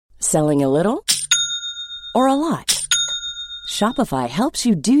Selling a little or a lot? Shopify helps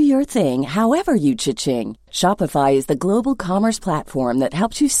you do your thing however you cha-ching. Shopify is the global commerce platform that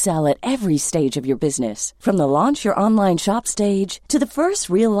helps you sell at every stage of your business. From the launch your online shop stage to the first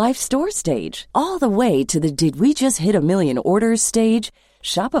real-life store stage, all the way to the did we just hit a million orders stage.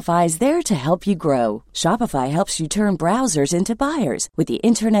 Shopify is there to help you grow. Shopify helps you turn browsers into buyers with the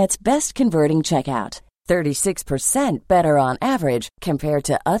internet's best converting checkout. 36% better on average compared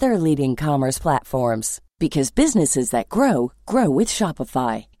to other leading commerce platforms. Because businesses that grow, grow with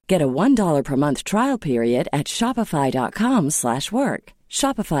Shopify. Get a $1 per month trial period at shopify.com/work.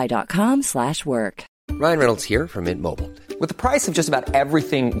 Shopify.com/work. Ryan Reynolds here from Mint Mobile. With the price of just about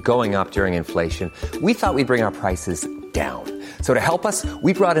everything going up during inflation, we thought we'd bring our prices down. So to help us,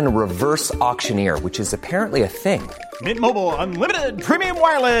 we brought in a reverse auctioneer, which is apparently a thing. Mint Mobile Unlimited Premium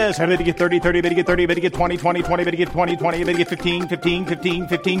Wireless. How to get 30, 30, bit to get 30, bit to get 20, 20, 20, bit to get 20, 20, bit to get 15, 15, 15,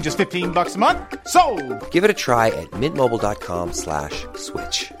 15, just $15 a month? Sold! Give it a try at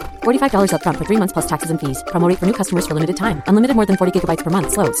mintmobile.com/switch. $45 up front for 3 months plus taxes and fees. Promo rate for new customers for limited time. Unlimited more than 40 gigabytes per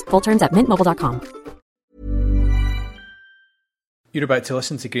month. Slows full terms at mintmobile.com. You're about to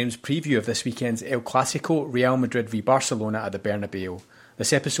listen to Graham's preview of this weekend's El Clasico, Real Madrid v Barcelona at the Bernabeu.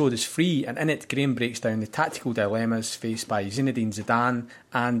 This episode is free, and in it Graham breaks down the tactical dilemmas faced by Zinedine Zidane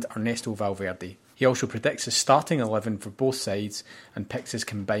and Ernesto Valverde. He also predicts his starting 11 for both sides and picks his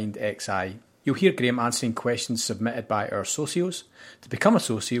combined XI. You'll hear Graham answering questions submitted by our socios. To become a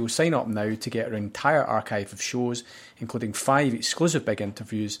socio, sign up now to get our entire archive of shows, including 5 exclusive big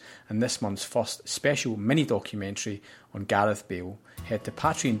interviews and this month's first special mini-documentary on Gareth Bale. Head to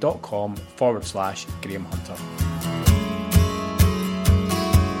patreon.com/Graham Hunter.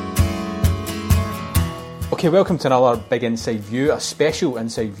 Okay, welcome to another big inside view, a special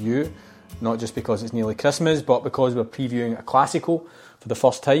inside view, not just because it's nearly Christmas, but because we're previewing a Clasico for the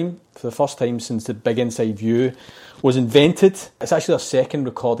first time since the big inside view was invented. It's actually our second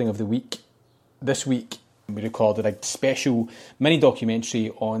recording of the week. This week we recorded a special mini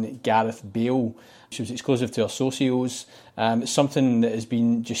documentary on Gareth Bale, which was exclusive to our socios. It's something that has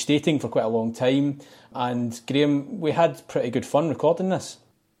been gestating for quite a long time, and Graham, we had pretty good fun recording this.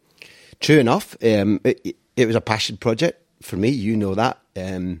 True enough. It was a passion project for me, you know that.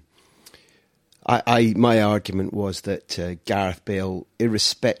 My argument was that Gareth Bale,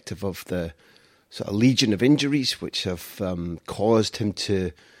 irrespective of the sort of legion of injuries which have caused him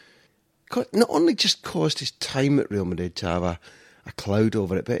to, not only just caused his time at Real Madrid to have a cloud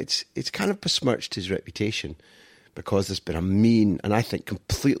over it, but it's kind of besmirched his reputation because there's been a mean and I think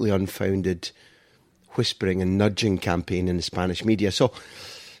completely unfounded whispering and nudging campaign in the Spanish media. So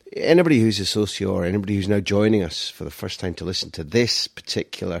anybody who's a socio or anybody who's now joining us for the first time to listen to this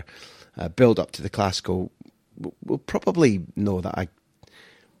particular build up to the Clasico will probably know that I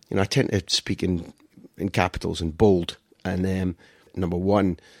tend to speak in capitals and bold. And number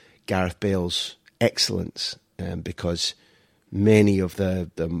one, Gareth Bale's excellence, because many of the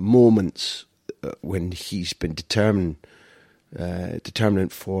moments when he's been determinant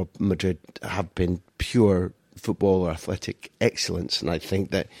for Madrid have been pure football or athletic excellence, and I think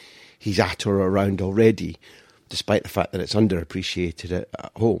that he's at or around already, despite the fact that it's underappreciated at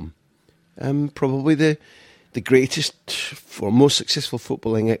home. Probably the greatest or most successful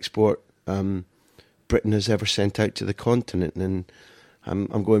footballing export Britain has ever sent out to the continent, and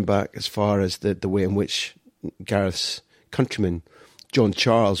I'm going back as far as the way in which Gareth's countryman John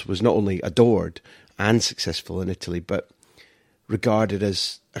Charles was not only adored and successful in Italy, but regarded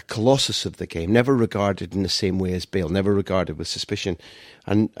as a colossus of the game, never regarded in the same way as Bale, never regarded with suspicion.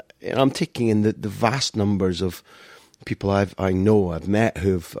 And I'm taking in the vast numbers of people I've met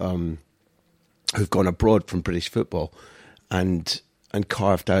who've gone abroad from British football and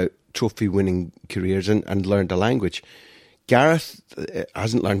carved out trophy-winning careers and learned a language. Gareth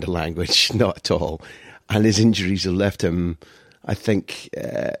hasn't learned a language, not at all, and his injuries have left him, I think,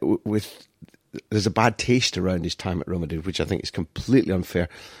 there's a bad taste around his time at Real Madrid, which I think is completely unfair.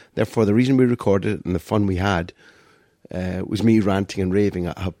 Therefore, the reason we recorded it and the fun we had was me ranting and raving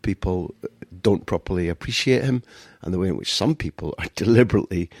at how people don't properly appreciate him and the way in which some people are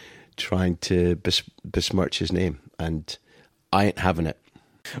deliberately trying to besmirch his name, and I ain't having it.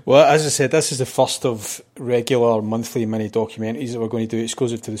 Well, as I said, this is the first of regular monthly mini documentaries that we're going to do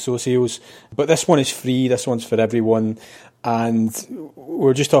exclusive to the socios, but this one is free, this one's for everyone, And we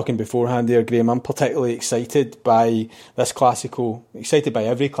were just talking beforehand there, Graham, I'm particularly excited by this Clasico, excited by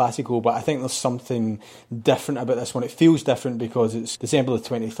every Clasico, but I think there's something different about this one. It feels different because it's December the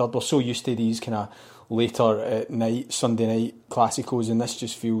 23rd. We're so used to these kind of later at night, Sunday night Clasicos, and this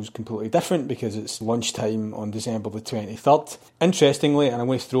just feels completely different because it's lunchtime on December the 23rd. Interestingly, and I'm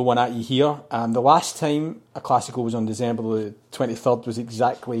going to throw one at you here, the last time a Clasico was on December the 23rd was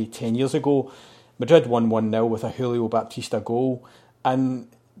exactly 10 years ago. Madrid won 1-0 with a Julio Baptista goal, and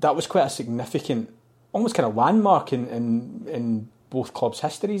that was quite a significant, almost kind of landmark in both clubs'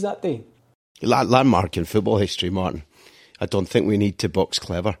 histories that day. Landmark in football history, Martin. I don't think we need to box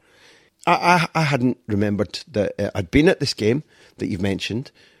clever. I hadn't remembered that I'd been at this game that you've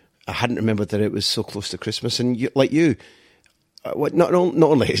mentioned. I hadn't remembered that it was so close to Christmas, and not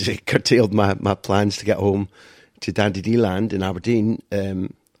only has it curtailed my plans to get home to Dandy D Land in Aberdeen,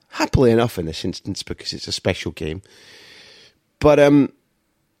 happily enough in this instance because it's a special game. But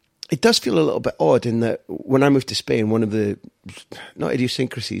it does feel a little bit odd in that when I moved to Spain, one of the, not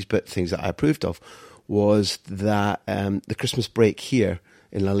idiosyncrasies, but things that I approved of was that the Christmas break here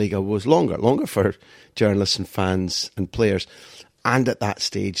in La Liga was longer for journalists and fans and players. And at that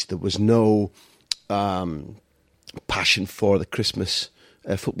stage, there was no passion for the Christmas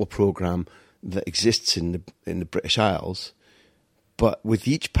football programme that exists in the British Isles. But with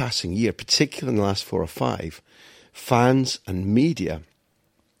each passing year, particularly in the last 4 or 5, fans and media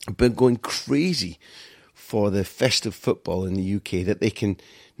have been going crazy for the festive football in the UK that they can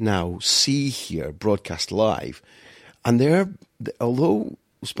now see here, broadcast live. And although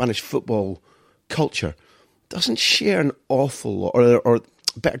Spanish football culture doesn't share an awful lot, or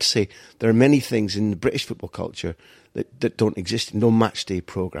better to say, there are many things in the British football culture that don't exist. No match day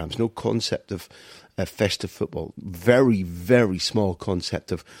programmes, no concept of festive football, very, very small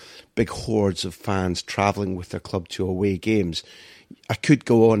concept of big hordes of fans travelling with their club to away games. I could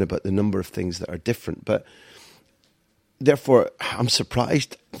go on about the number of things that are different, but therefore I'm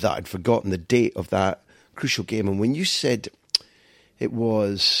surprised that I'd forgotten the date of that crucial game. And when you said it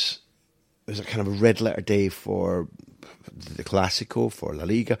was a kind of a red letter day for the Clasico, for La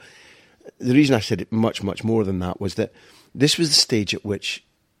Liga, the reason I said it much, much more than that was that this was the stage at which,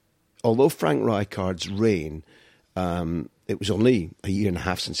 although Frank Rijkaard's reign, it was only a year and a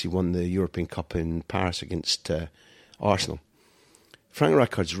half since he won the European Cup in Paris against Arsenal. Frank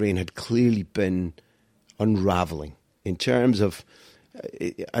Rijkaard's reign had clearly been unravelling in terms of,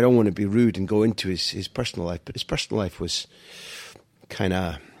 I don't want to be rude and go into his personal life, but his personal life was kind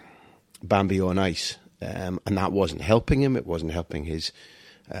of Bambi on ice. And that wasn't helping him. It wasn't helping his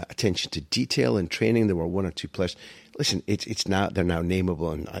attention to detail in training. There were 1 or 2 players. Listen, they're now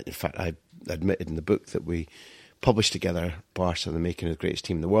nameable, and in fact, I admitted in the book that we published together, Barca, the making of the greatest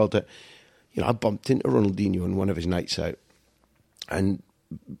team in the world, that I bumped into Ronaldinho on one of his nights out, and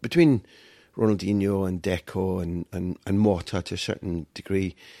between Ronaldinho and Deco and Mota to a certain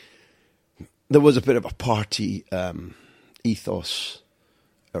degree, there was a bit of a party ethos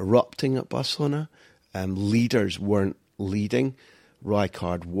erupting at Barcelona. Leaders weren't leading.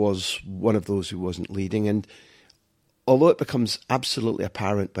 Rijkaard was one of those who wasn't leading, and although it becomes absolutely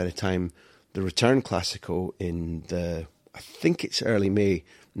apparent by the time the return Clasico I think it's early May,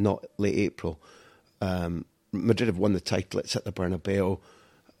 not late April, Madrid have won the title, it's at the Bernabeu,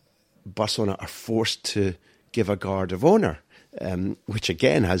 Barcelona are forced to give a guard of honour, which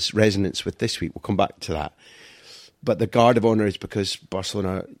again has resonance with this week. We'll come back to that. But the guard of honour is because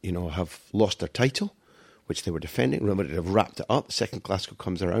Barcelona, have lost their title, which they were defending. Real Madrid have wrapped it up. The second Clasico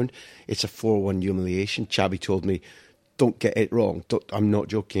comes around. It's a 4-1 humiliation. Xavi told me, don't get it wrong. I'm not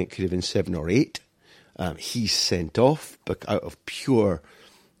joking. It could have been 7 or 8. He's sent off out of pure,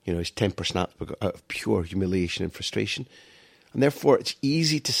 his temper snapped out of pure humiliation and frustration. And therefore, it's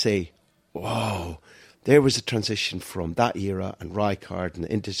easy to say, wow, there was a transition from that era and Rijkaard and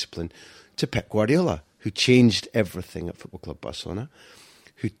the indiscipline to Pep Guardiola, who changed everything at Football Club Barcelona,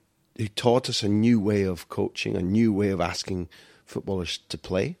 who taught us a new way of coaching, a new way of asking footballers to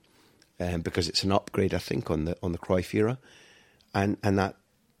play, because it's an upgrade, I think, on the Cruyff era, and that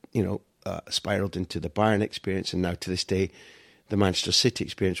spiraled into the Bayern experience, and now to this day, the Manchester City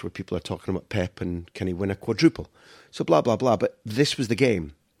experience, where people are talking about Pep and can he win a quadruple? So blah blah blah. But this was the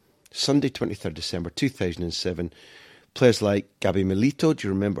game, Sunday, 23rd December 2007. Players like Gabi Milito, do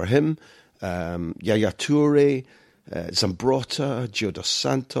you remember him? Yaya Toure, Zambrotta, Gio dos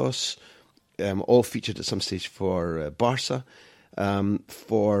Santos, all featured at some stage for Barca.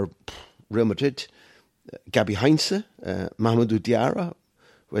 For Real Madrid, Gabi Heinze, Mamadou Diarra,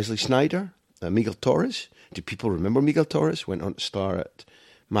 Wesley Sneijder, Miguel Torres. Do people remember Miguel Torres? Went on to star at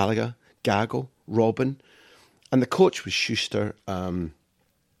Malaga, Gago, Robin. And the coach was Schuster. And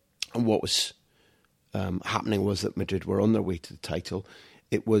what was happening was that Madrid were on their way to the title.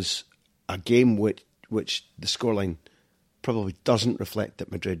 It was a game which the scoreline probably doesn't reflect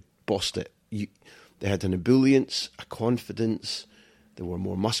that Madrid bossed it. They had an ebullience, a confidence. They were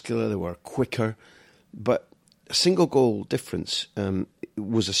more muscular. They were quicker. But a single goal difference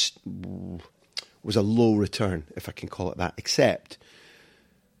was a low return, if I can call it that. Except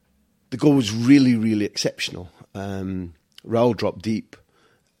the goal was really, really exceptional. Raul dropped deep,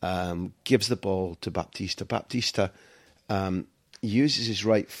 gives the ball to Baptista. Baptista uses his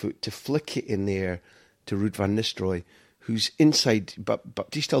right foot to flick it in the air to Ruud van Nistelrooy, who's inside. But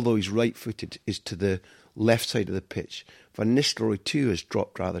Baptista, although he's right-footed, is to the left side of the pitch. Van Nistelrooy too has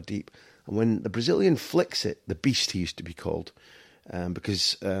dropped rather deep. And when the Brazilian flicks it, the beast he used to be called,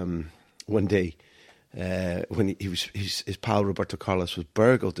 because one day when his pal Roberto Carlos was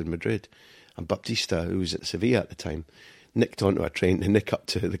burgled in Madrid, and Baptista, who was at Sevilla at the time, nicked onto a train to nick up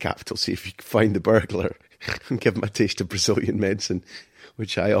to the capital, see if he could find the burglar and give him a taste of Brazilian medicine,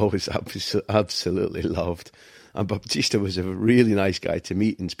 which I always absolutely loved. And Baptista was a really nice guy to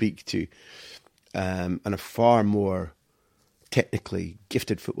meet and speak to, and a far more technically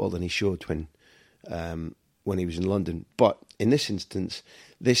gifted football than he showed when he was in London. But in this instance,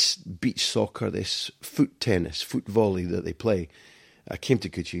 this beach soccer, this foot tennis, foot volley that they play, came to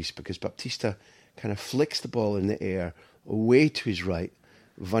good use because Baptista kind of flicks the ball in the air away to his right.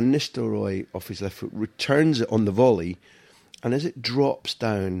 Van Nistelrooy, off his left foot, returns it on the volley, and as it drops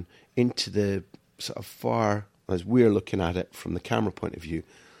down into the sort of far, as we're looking at it from the camera point of view,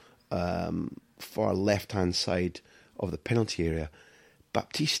 far left-hand side of the penalty area,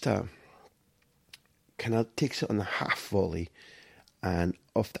 Baptista kind of takes it on the half volley and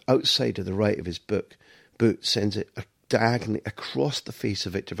off the outside of the right of his boot sends it diagonally across the face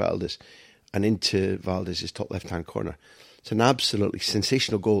of Victor Valdés and into Valdés' top left-hand corner. It's an absolutely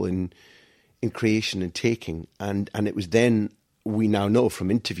sensational goal in creation and taking, and it was then, we now know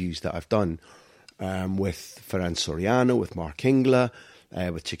from interviews that I've done with Ferran Soriano, with Mark Ingler,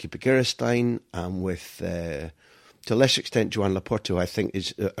 with Chiqui Begiristain, and with, to a lesser extent, Joan Laporta, who I think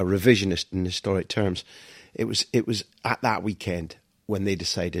is a revisionist in historic terms. It was at that weekend when they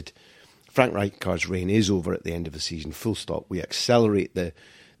decided Frank Rijkaard's reign is over at the end of the season, full stop. We accelerate the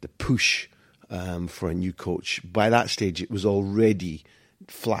push for a new coach. By that stage, it was already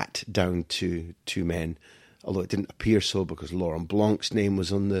flat down to two men, although it didn't appear so because Laurent Blanc's name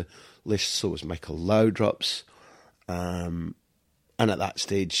was on the list, so was Michael Laudrup's. And at that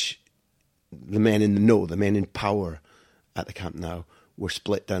stage, the men in the know, the men in power at the Camp Nou were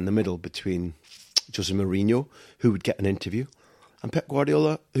split down the middle between Jose Mourinho, who would get an interview, and Pep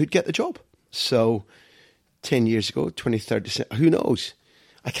Guardiola, who'd get the job. So 10 years ago, 23rd December, who knows?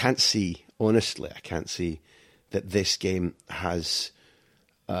 Honestly, I can't see that this game has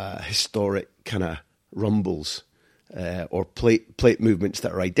historic kind of rumbles or plate movements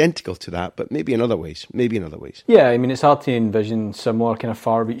that are identical to that, but maybe in other ways. Yeah, I mean, it's hard to envision similar kind of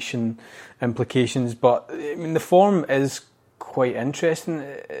far-reaching implications, but I mean, the form is quite interesting.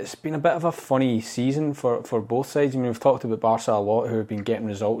 It's been a bit of a funny season for both sides. I mean, we've talked about Barca a lot, who have been getting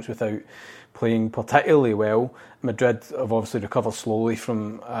results without playing particularly well. Madrid have obviously recovered slowly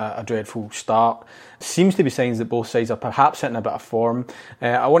from a dreadful start. Seems to be signs that both sides are perhaps hitting a bit of form.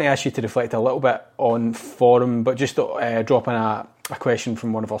 I want to ask you to reflect a little bit on form, but just drop in a question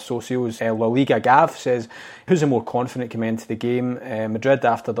from one of our socios. La Liga Gav says, who's the more confident coming into the game? Madrid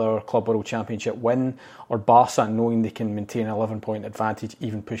after their Club World Championship win, or Barca knowing they can maintain an 11-point advantage,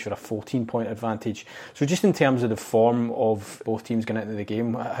 even push for a 14-point advantage? So just in terms of the form of both teams going into the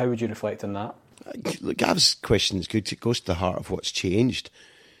game, how would you reflect on that? Gav's question is good. It goes to the heart of what's changed.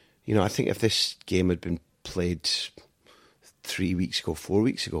 You know, I think if this game had been played 3 weeks ago, 4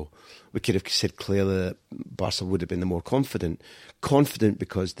 weeks ago, we could have said clearly that Barca would have been the more confident. Confident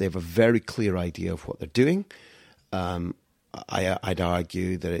because they have a very clear idea of what they're doing. I'd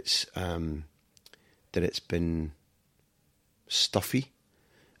argue that it's been stuffy,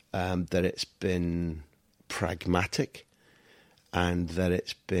 that it's been pragmatic, and that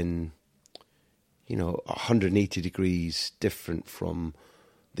it's been 180 degrees different from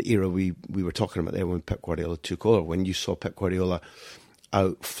the era we were talking about there when Pep Guardiola took over. When you saw Pep Guardiola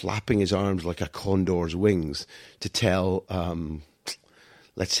out flapping his arms like a condor's wings to tell,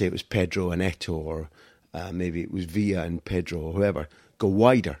 let's say it was Pedro and Eto, or maybe it was Villa and Pedro or whoever, go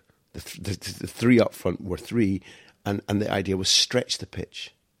wider. The three up front were three, and the idea was stretch the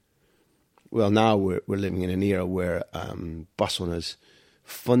pitch. Well, now we're living in an era where Barcelona's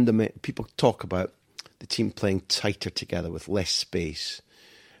people talk about the team playing tighter together with less space.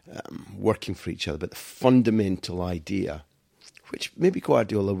 working for each other, but the fundamental idea, which maybe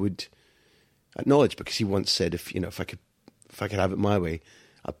Guardiola would acknowledge, because he once said, if I could have it my way,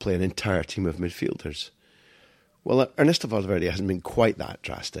 I'd play an entire team of midfielders. Well, Ernesto Valverde hasn't been quite that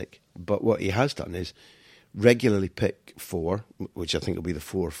drastic, but what he has done is regularly pick 4, which I think will be the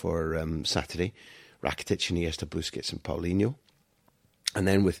 4 for Saturday: Rakitic, Iniesta, Busquets and Paulinho. And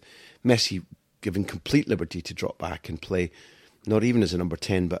then with Messi given complete liberty to drop back and play not even as a number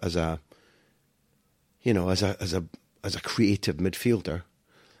 10, but as a creative midfielder,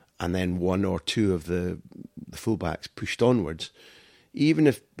 and then 1 or 2 of the fullbacks pushed onwards. Even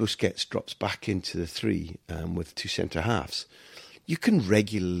if Busquets drops back into the 3 with 2 centre-halves, you can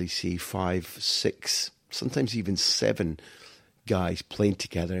regularly see 5, 6, sometimes even 7 guys playing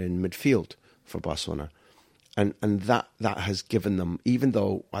together in midfield for Barcelona. And that has given them, even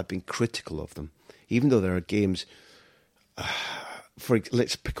though I've been critical of them, even though there are games,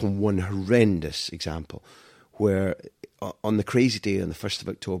 let's pick on one horrendous example, where on the crazy day on the 1st of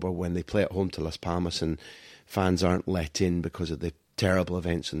October, when they play at home to Las Palmas and fans aren't let in because of the terrible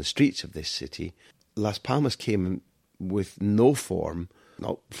events on the streets of this city, Las Palmas came with no form,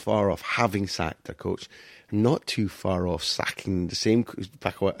 not far off having sacked their coach, not too far off sacking the same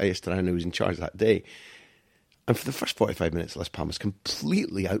Paco Ayestarán who was in charge that day. And for the first 45 minutes, Las Palmas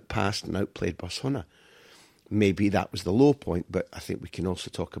completely outpassed and outplayed Barcelona. Maybe that was the low point, but I think we can also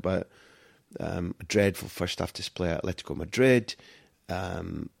talk about a dreadful first half display at Atletico Madrid,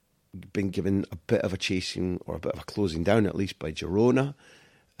 been given a bit of a chasing or a bit of a closing down, at least by Girona.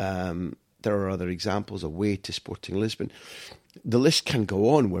 There are other examples, away to Sporting Lisbon. The list can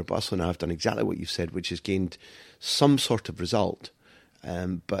go on where Barcelona have done exactly what you've said, which has gained some sort of result,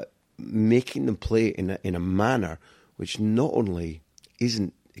 but making them play in a manner which not only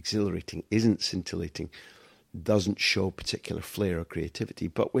isn't exhilarating, isn't scintillating, doesn't show particular flair or creativity,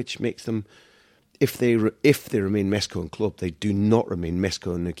 but which makes them, if they remain Mesco and Club, they do not remain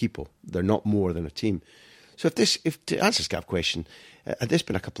Mesco and Equipo. They're not more than a team. So if to answer Scap's question, had this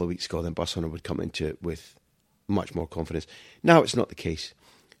been a couple of weeks ago, then Barcelona would come into it with much more confidence. Now it's not the case.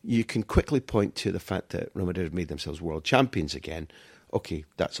 You can quickly point to the fact that Real Madrid have made themselves world champions again. Okay,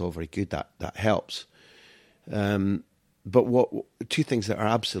 that's all very good. That helps. But two things that are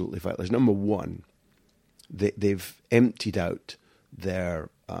absolutely vital is, number one, they've emptied out their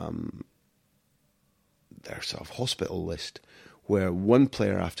sort of hospital list, where one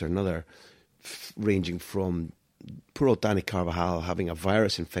player after another, ranging from poor old Dani Carvajal having a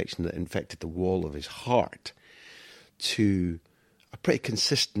virus infection that infected the wall of his heart, to a pretty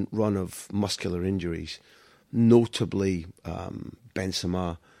consistent run of muscular injuries, notably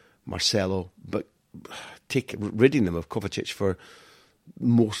Benzema, Marcelo, but ridding them of Kovacic for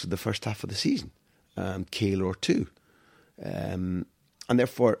most of the first half of the season, Keylor too. And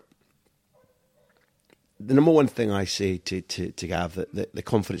therefore, the number one thing I say to Gav, that the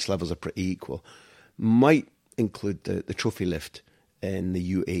confidence levels are pretty equal, might include the trophy lift in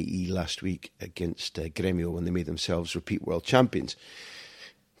the UAE last week against Gremio when they made themselves repeat world champions.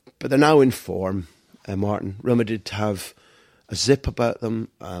 But they're now in form, Martin. Real Madrid have a zip about them.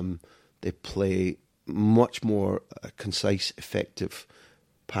 They play much more concise, effective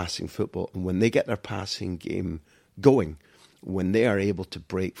passing football. And when they get their passing game going, when they are able to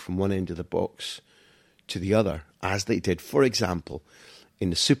break from one end of the box to the other, as they did, for example,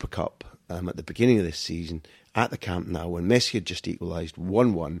 in the Super Cup at the beginning of this season at the Camp Nou, when Messi had just equalised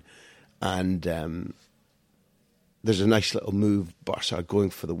 1-1, and there's a nice little move, Barca are going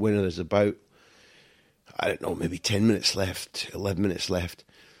for the winner. There's about, I don't know, maybe 10 minutes left, 11 minutes left.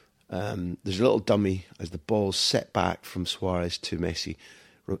 There's a little dummy as the ball's set back from Suarez to Messi.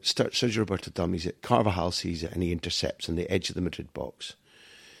 Sergio Roberto dummies it, Carvajal sees it, and he intercepts on the edge of the Madrid box.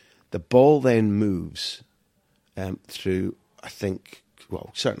 The ball then moves through, I think,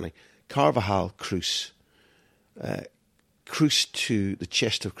 well, certainly, Carvajal, Cruz to the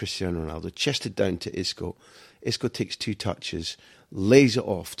chest of Cristiano Ronaldo, chested down to Isco. Isco takes 2 touches, lays it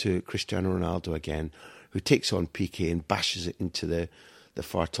off to Cristiano Ronaldo again, who takes on Piqué and bashes it into the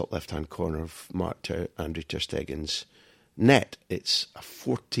far top left-hand corner of André ter Stegen's net. It's a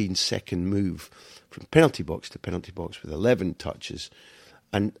 14-second move from penalty box to penalty box with 11 touches.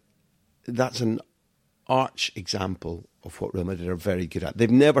 And that's an arch example of what Real Madrid are very good at. They've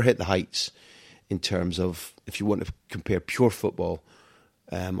never hit the heights in terms of, if you want to compare pure football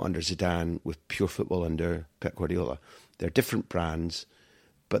under Zidane with pure football under Pep Guardiola. They're different brands,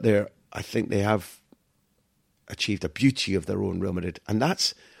 but I think they have achieved a beauty of their own, Real Madrid, and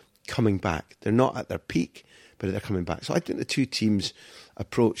that's coming back. They're not at their peak, but they're coming back. So I think the two teams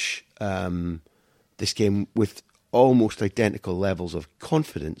approach this game with almost identical levels of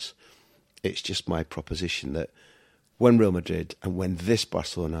confidence. It's just my proposition that when Real Madrid and when this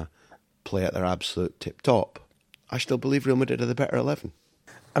Barcelona play at their absolute tip-top, I still believe Real Madrid are the better 11.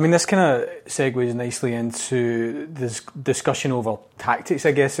 I mean, this kind of segues nicely into this discussion over tactics,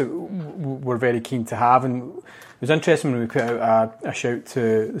 I guess, that we're very keen to have. And it was interesting when we put out a shout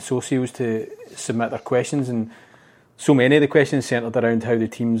to the socials to submit their questions, and so many of the questions centred around how the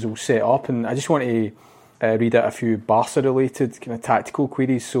teams will set up. And I just want to read out a few Barca-related kind of tactical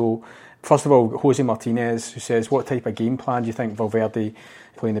queries. So, first of all, Jose Martinez, who says, what type of game plan do you think Valverde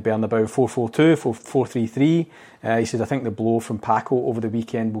playing the Bernabeu? 4-4-2, 4-3-3? He says, I think the blow from Paco over the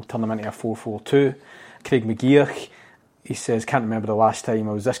weekend will turn them into a 4-4-2. Craig McGeer, he says, can't remember the last time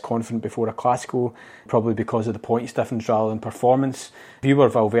I was this confident before a Clasico, probably because of the points difference rather than performance. If you were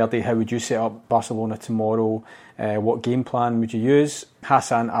Valverde, how would you set up Barcelona tomorrow? What game plan would you use?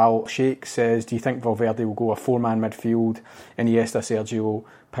 Hassan Al-Sheikh says, do you think Valverde will go a four-man midfield, Iniesta, Sergio,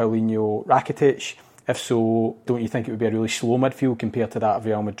 Paulinho, Rakitic? If so, don't you think it would be a really slow midfield compared to that of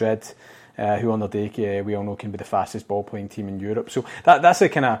Real Madrid, who on their day we all know can be the fastest ball-playing team in Europe? So that's a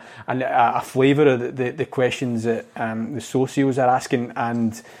kind of a flavour of the questions that the socios are asking,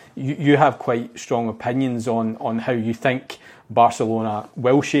 and you have quite strong opinions on how you think Barcelona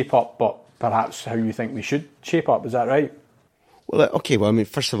will shape up, but perhaps how you think they should shape up. Is that right? Well, okay. Well, I mean,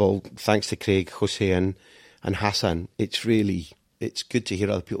 first of all, thanks to Craig, Jose and Hassan. It's good to hear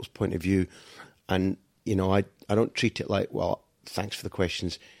other people's point of view. And, you know, I don't treat it like, well, thanks for the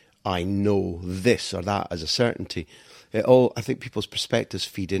questions, I know this or that as a certainty. I think people's perspectives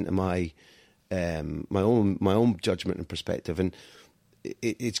feed into my own judgment and perspective. And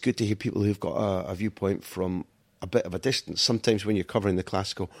it's good to hear people who've got a viewpoint from a bit of a distance. Sometimes when you're covering the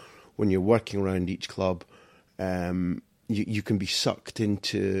Clasico, when you're working around each club, you can be sucked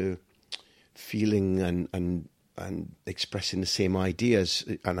into feeling and expressing the same ideas.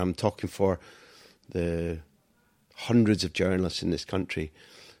 And I'm talking for the hundreds of journalists in this country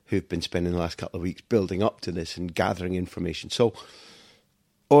who've been spending the last couple of weeks building up to this and gathering information. So,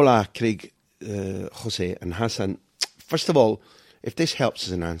 hola, Craig, Jose and Hassan. First of all, if this helps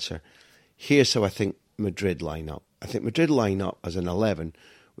as an answer, here's how I think Madrid line up. I think Madrid line up as an 11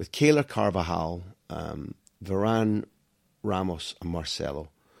 with Keylor, Carvajal, Varane, Ramos and Marcelo.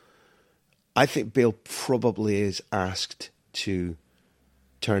 I think Bale probably is asked to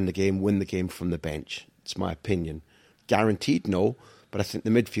turn the game, win the game from the bench. It's my opinion. Guaranteed, no. But I think the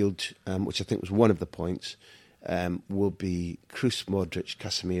midfield, which I think was one of the points, will be Kroos, Modric,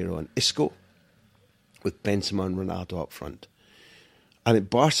 Casemiro and Isco, with Benzema and Ronaldo up front. I think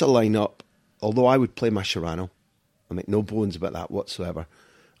Barca line up, although I would play Mascherano, I make no bones about that whatsoever,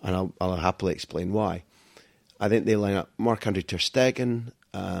 and I'll happily explain why. I think they line up Marc-Andre ter Stegen,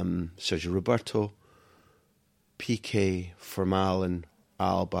 Sergio Roberto, Piqué, Vermaelen,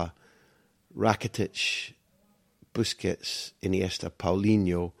 Alba, Rakitic, Busquets, Iniesta,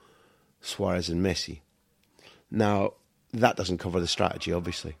 Paulinho, Suarez and Messi. Now, that doesn't cover the strategy,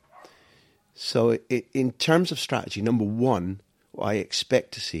 obviously. So in terms of strategy, number one, what I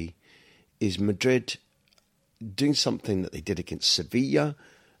expect to see is Madrid doing something that they did against Sevilla,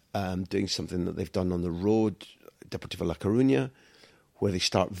 doing something that they've done on the road, Deportivo La Coruña, where they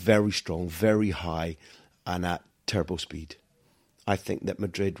start very strong, very high, and at turbo speed. I think that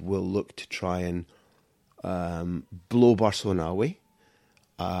Madrid will look to try and blow Barcelona away.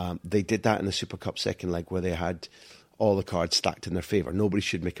 They did that in the Super Cup second leg where they had all the cards stacked in their favour. Nobody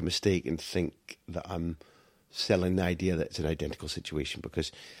should make a mistake and think that I'm selling the idea that it's an identical situation,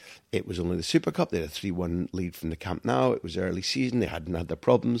 because it was only the Super Cup. They had a 3-1 lead from the Camp Nou. It was early season. They hadn't had their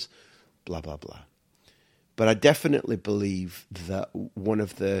problems, blah, blah, blah. But I definitely believe that one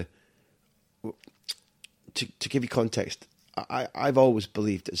of the... To give you context, I've always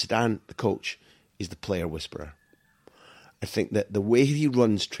believed that Zidane, the coach, is the player whisperer. I think that the way he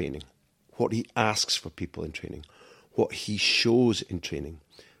runs training, what he asks for people in training, what he shows in training,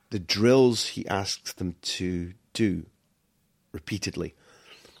 the drills he asks them to do repeatedly,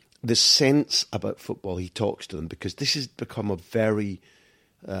 the sense about football he talks to them, because this has become a very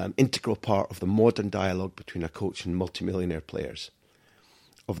integral part of the modern dialogue between a coach and multimillionaire players.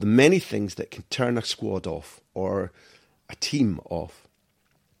 Of the many things that can turn a squad off or a team off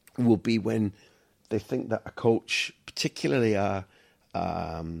will be when they think that a coach, particularly a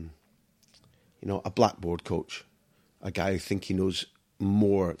blackboard coach, a guy who thinks he knows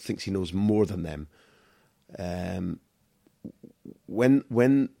more than them.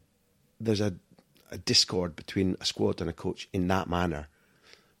 When there's a discord between a squad and a coach in that manner,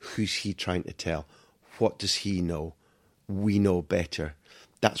 who's he trying to tell? What does he know? We know better.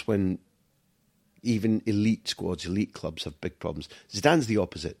 That's when Even elite squads, elite clubs have big problems. Zidane's the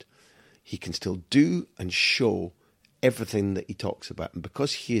opposite. He can still do and show everything that he talks about. And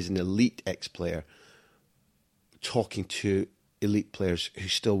because he is an elite ex-player talking to elite players who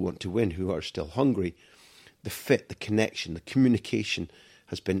still want to win, who are still hungry, the fit, the connection, the communication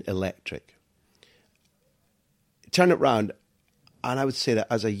has been electric. Turn it round, and I would say that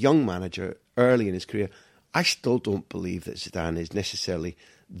as a young manager early in his career, I still don't believe that Zidane is necessarily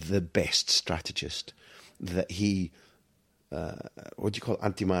the best strategist, that he,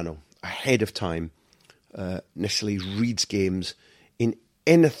 antemano, ahead of time, necessarily reads games in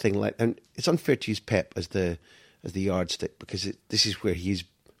anything like, and it's unfair to use Pep as the yardstick, because this is where he's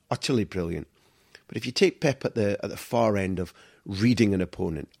utterly brilliant. But if you take Pep at the far end of reading an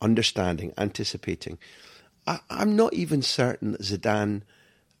opponent, understanding, anticipating, I'm not even certain that Zidane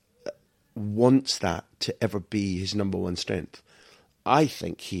wants that to ever be his number one strength. I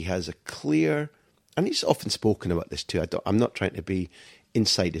think he has a clear, and he's often spoken about this too, I'm not trying to be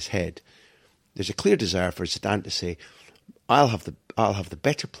inside his head. There's a clear desire for Zidane to say, I'll have the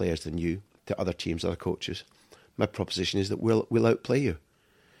better players than you, the other teams, other coaches. My proposition is that we'll outplay you.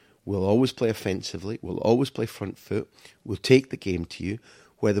 We'll always play offensively. We'll always play front foot. We'll take the game to you,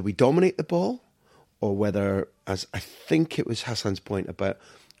 whether we dominate the ball or whether, as I think it was Hassan's point about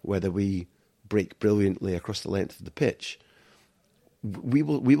whether we break brilliantly across the length of the pitch. We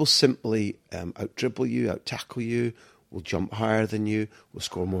will simply out-dribble you, out-tackle you, we'll jump higher than you, we'll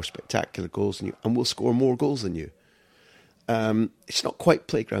score more spectacular goals than you, and we'll score more goals than you. It's not quite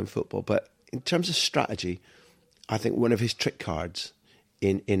playground football, but in terms of strategy, I think one of his trick cards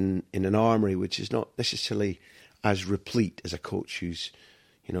in an armoury which is not necessarily as replete as a coach who's,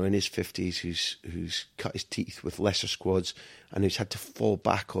 in his 50s, who's cut his teeth with lesser squads and who's had to fall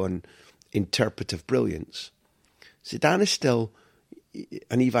back on interpretive brilliance. Zidane is still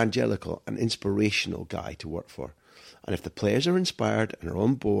an evangelical, an inspirational guy to work for. And if the players are inspired and are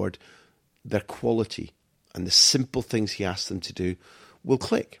on board, their quality and the simple things he asks them to do will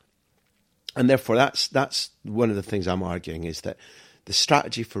click. And therefore, that's one of the things I'm arguing, is that the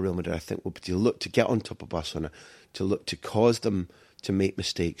strategy for Real Madrid, I think, will be to look to get on top of Barcelona, to look to cause them to make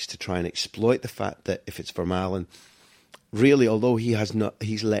mistakes, to try and exploit the fact that if it's Vermaelen, really, although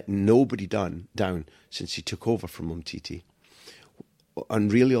he's let nobody down since he took over from Umtiti,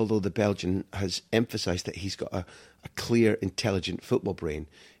 and really, although the Belgian has emphasised that he's got a clear, intelligent football brain,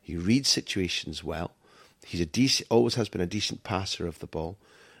 he reads situations well. He's always has been a decent passer of the ball,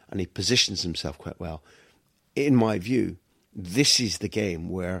 and he positions himself quite well. In my view, this is the game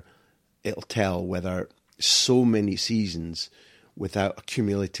where it'll tell whether so many seasons without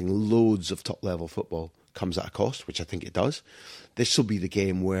accumulating loads of top-level football comes at a cost, which I think it does. This will be the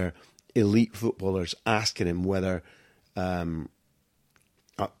game where elite footballers asking him whether a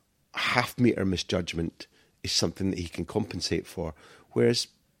half-metre misjudgment is something that he can compensate for, whereas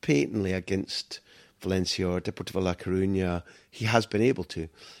patently against Valencia or Deportivo La Coruña, he has been able to.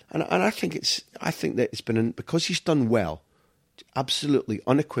 And I think that it's been, because he's done well, absolutely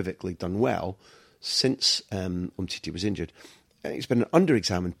unequivocally done well since Umtiti was injured. It's been an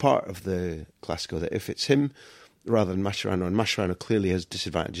under-examined part of the Clasico that if it's him rather than Mascherano, and Mascherano clearly has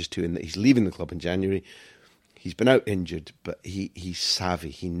disadvantages too in that he's leaving the club in January. He's been out injured, but he's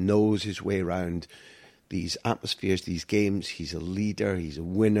savvy. He knows his way around these atmospheres, these games. He's a leader. He's a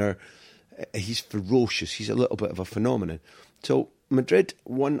winner. He's ferocious. He's a little bit of a phenomenon. So Madrid,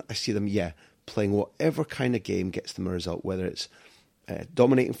 I see them, playing whatever kind of game gets them a result, whether it's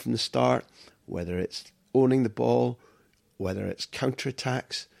dominating from the start, whether it's owning the ball, whether it's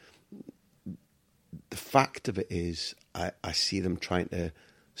counter-attacks. The fact of it is, I see them trying to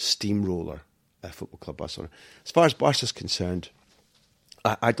steamroller Football Club Barcelona. As far as Barca's concerned,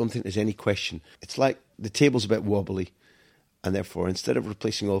 I don't think there's any question. It's like the table's a bit wobbly, and therefore, instead of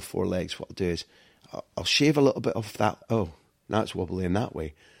replacing all four legs, what I'll do is I'll shave a little bit off that. Oh, now it's wobbly in that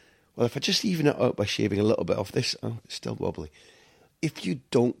way. Well, if I just even it out by shaving a little bit off this, it's still wobbly. If you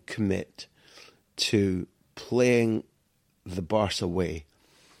don't commit to playing the Barca way,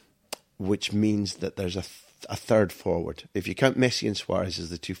 which means that there's a third forward. If you count Messi and Suarez as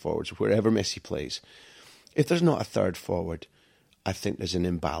the two forwards, wherever Messi plays, if there's not a third forward, I think there's an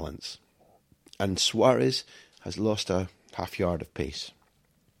imbalance. And Suarez has lost a half yard of pace,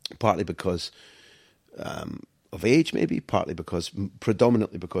 partly because of age, maybe,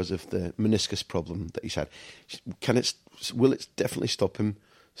 predominantly because of the meniscus problem that he's had. Will it definitely stop him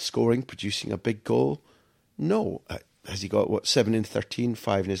scoring, producing a big goal? No. Has he got, 7 in 13,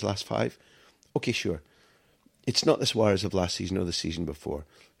 5 in his last 5? Okay, sure. It's not the Suarez of last season or the season before.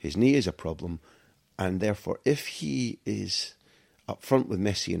 His knee is a problem, and therefore, if he is up front with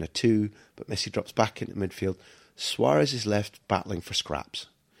Messi in a 2, but Messi drops back into midfield. Suarez is left battling for scraps.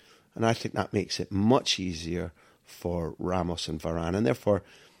 And I think that makes it much easier for Ramos and Varane. And therefore,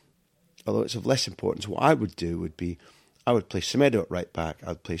 although it's of less importance, what I would do would be, I would play Semedo at right back.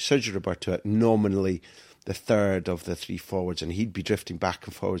 I'd play Sergio Roberto at nominally the third of the three forwards, and he'd be drifting back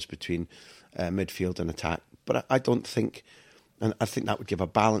and forwards between midfield and attack. But I don't think, and I think that would give a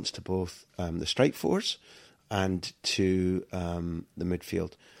balance to both the strike force and to the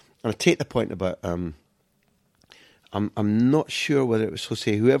midfield. And I take the point about, I'm not sure whether it was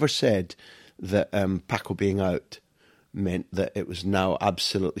Jose, whoever said that Paco being out meant that it was now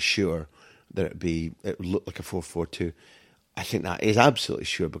absolutely sure that it would look like a 4-4-2. I think that is absolutely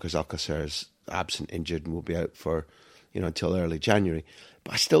sure because Alcacer is absent, injured, and will be out for until early January.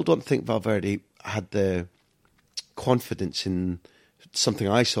 But I still don't think Valverde had the confidence in something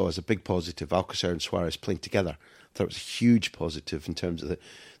I saw as a big positive, Alcacer and Suarez playing together. I thought it was a huge positive in terms of the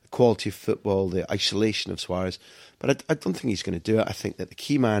quality of football, the isolation of Suarez. But I don't think he's going to do it. I think that the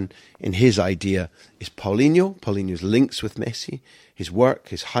key man in his idea is Paulinho. Paulinho's links with Messi, his work,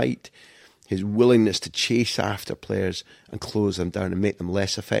 his height, his willingness to chase after players and close them down and make them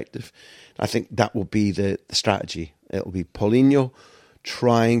less effective. I think that will be the strategy. It will be Paulinho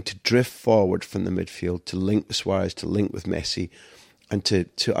trying to drift forward from the midfield to link with Suarez, to link with Messi, and to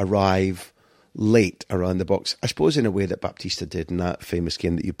arrive late around the box. I suppose in a way that Baptista did in that famous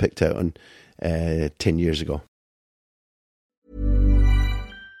game that you picked out on 10 years ago.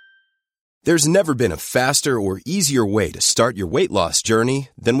 There's never been a faster or easier way to start your weight loss journey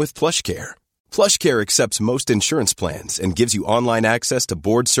than with PlushCare. PlushCare accepts most insurance plans and gives you online access to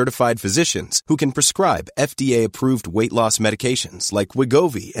board-certified physicians who can prescribe FDA-approved weight loss medications like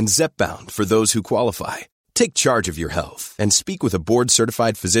Wegovy and Zepbound for those who qualify. Take charge of your health and speak with a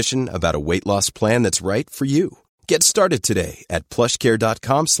board-certified physician about a weight loss plan that's right for you. Get started today at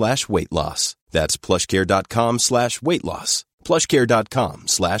plushcare.com/weight loss. That's plushcare.com/weight loss.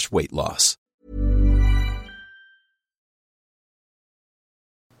 plushcare.com/weight loss.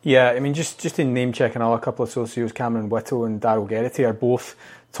 Yeah, I mean, just in name checking all a couple of socios, Cameron Whittle and Daryl Geraghty are both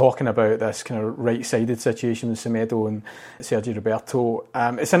talking about this kind of right-sided situation with Semedo and Sergio Roberto.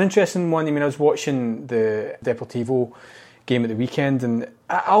 It's an interesting one. I mean, I was watching the Deportivo game at the weekend, and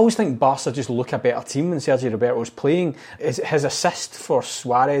I always think Barca just look a better team when Sergio Roberto's playing. His assist for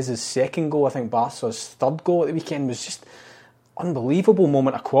Suarez's second goal, I think Barca's third goal at the weekend, was just unbelievable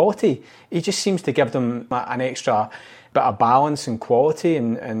moment of quality. He just seems to give them an extra bit of balance and quality.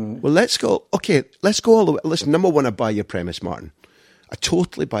 And well, let's go all the way. Listen, number one, I buy your premise, Martin. I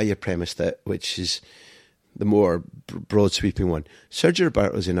totally buy your premise, which is the more broad sweeping one. Sergio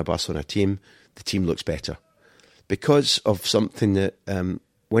Roberto's in a Barcelona team. The team looks better because of something that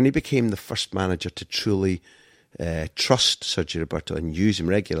when he became the first manager to truly trust Sergio Roberto and use him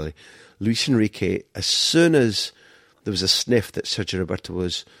regularly, Luis Enrique, as soon as there was a sniff that Sergio Roberto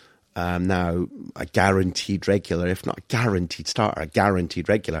was now a guaranteed regular, if not a guaranteed starter, a guaranteed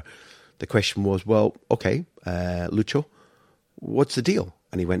regular, the question was, well, okay, Lucho, what's the deal?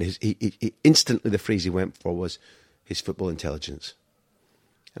 And he instantly, the phrase he went for was his football intelligence.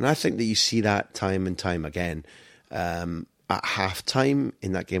 And I think that you see that time and time again. At half-time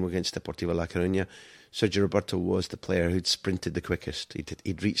in that game against Deportivo La Coruña, Sergio Roberto was the player who'd sprinted the quickest.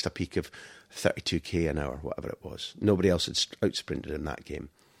 He'd reached a peak of 32k an hour, whatever it was. Nobody else had out-sprinted in that game.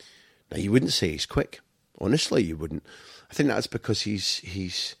 Now, you wouldn't say he's quick. Honestly, you wouldn't. I think that's because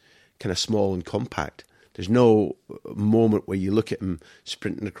he's kind of small and compact. There's no moment where you look at him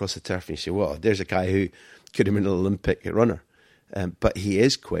sprinting across the turf and you say, well, there's a guy who could have been an Olympic runner. But he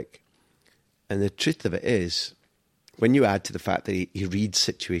is quick. And the truth of it is, when you add to the fact that he reads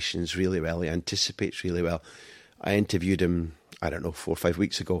situations really well, he anticipates really well. I interviewed him, 4 or 5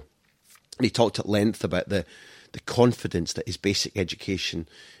 weeks ago. And he talked at length about the confidence that his basic education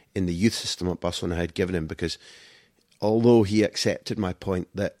in the youth system at Barcelona had given him, because although he accepted my point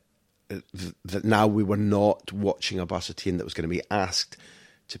that now we were not watching a Barca team that was going to be asked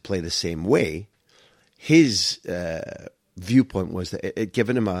to play the same way, his viewpoint was that it had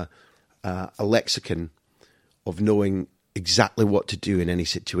given him a lexicon of knowing exactly what to do in any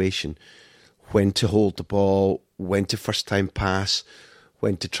situation, when to hold the ball, when to first time pass,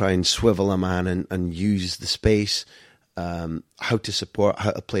 when to try and swivel a man and use the space, how to support,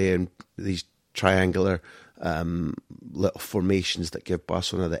 how to play in these triangular little formations that give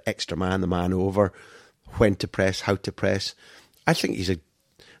Barcelona the extra man, the man over, when to press, how to press. I think he's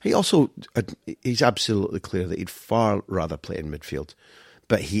absolutely clear that he'd far rather play in midfield,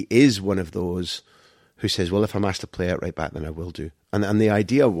 but he is one of those who says, well, if I'm asked to play out right back, then I will do. And the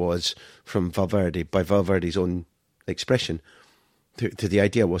idea was, from Valverde, by Valverde's own expression, to the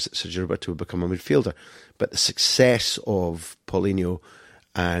idea was that Sergio Roberto would become a midfielder. But the success of Paulinho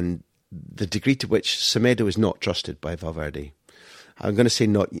and the degree to which Semedo is not trusted by Valverde, I'm going to say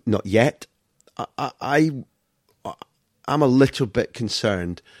not yet. I'm a little bit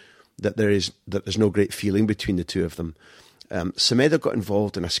concerned that there's no great feeling between the two of them. Semedo got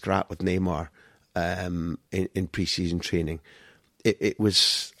involved in a scrap with Neymar in pre-season training. It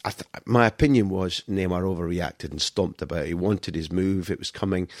was, my opinion was, Neymar overreacted and stomped about. He wanted his move. It was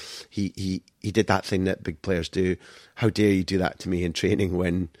coming. He did that thing that big players do. How dare you do that to me in training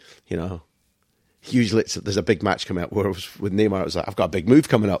when, usually there's a big match coming up. Where with Neymar, it was like, I've got a big move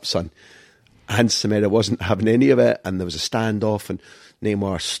coming up, son. And Semedo wasn't having any of it, and there was a standoff, and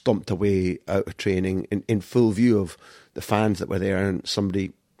Neymar stomped away out of training in full view of the fans that were there, and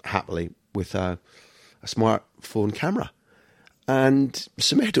somebody happily with a smartphone camera. And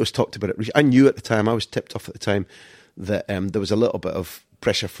Semedo's talked about it. I knew at the time, I was tipped off at the time, that there was a little bit of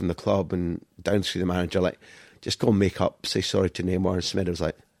pressure from the club and down through the manager, like, just go and make up, say sorry to Neymar. And Semedo was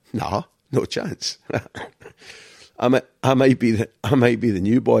like, nah, no chance. I might be the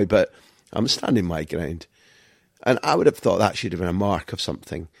new boy, but I'm standing my ground. And I would have thought that should have been a mark of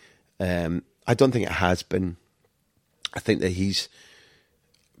something. I don't think it has been. I think that he's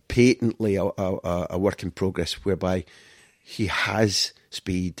patently a work in progress, whereby he has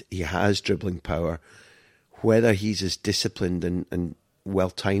speed, he has dribbling power. Whether he's as disciplined and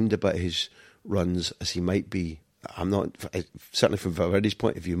well-timed about his runs as he might be, I'm not, certainly from Valverde's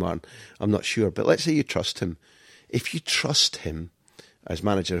point of view, Martin, I'm not sure. But let's say you trust him. If you trust him as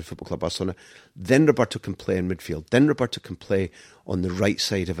manager of Football Club Barcelona, then Roberto can play in midfield. Then Roberto can play on the right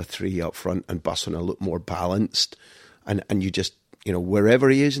side of a three up front, and Barcelona look more balanced. And you just, wherever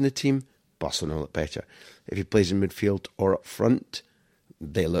he is in the team, Barcelona look better. If he plays in midfield or up front,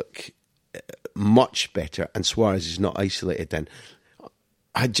 they look much better. And Suarez is not isolated then.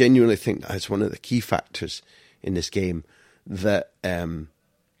 I genuinely think that's one of the key factors in this game, that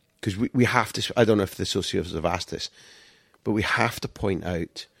because we have to, I don't know if the socios have asked this, but we have to point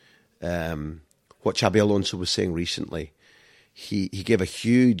out what Xabi Alonso was saying recently. He gave a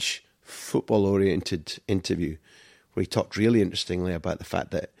huge football-oriented interview where he talked really interestingly about the fact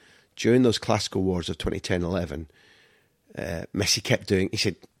that during those Clasico wars of 2010-11, Messi kept doing, he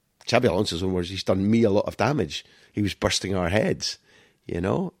said, Xabi Alonso's own words, he's done me a lot of damage. He was bursting our heads,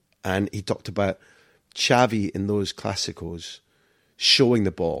 And he talked about Xavi in those Clásicos showing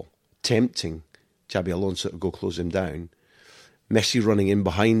the ball, tempting Xabi Alonso to go close him down. Messi running in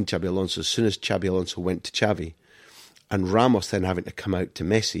behind Xabi Alonso as soon as Xabi Alonso went to Xavi, and Ramos then having to come out to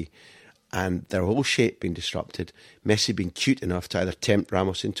Messi, and their whole shape being disrupted. Messi being cute enough to either tempt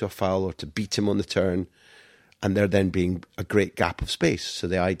Ramos into a foul or to beat him on the turn, and there then being a great gap of space. So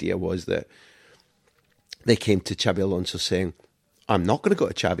the idea was that they came to Xabi Alonso saying, I'm not going to go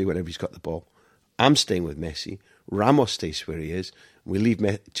to Xavi whenever he's got the ball. I'm staying with Messi. Ramos stays where he is. We leave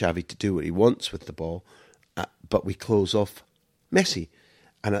Xavi to do what he wants with the ball, but we close off Messi.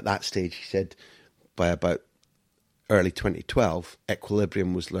 And at that stage, he said, by about early 2012,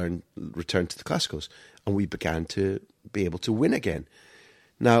 equilibrium was returned to the Clásicos, and we began to be able to win again.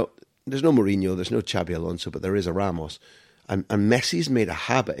 Now, there's no Mourinho, there's no Xabi Alonso, but there is a Ramos. And Messi's made a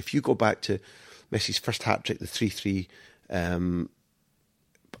habit. If you go back to Messi's first hat-trick, the 3-3,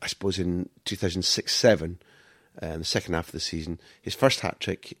 I suppose in 2006-07, the second half of the season, his first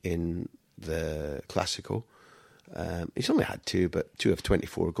hat-trick in the Clasico, he's only had two, but 2 of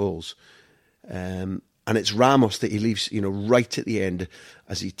 24 goals. And it's Ramos that he leaves, right at the end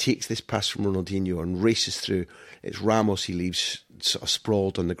as he takes this pass from Ronaldinho and races through. It's Ramos he leaves sort of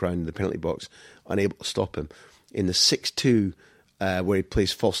sprawled on the ground in the penalty box, unable to stop him. In the 6-2, where he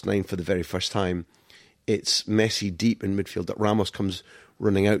plays false nine for the very first time, it's Messi deep in midfield that Ramos comes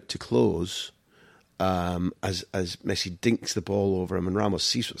running out to close as Messi dinks the ball over him, and Ramos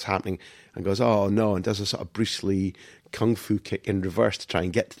sees what's happening and goes, oh no, and does a sort of Bruce Lee kung fu kick in reverse to try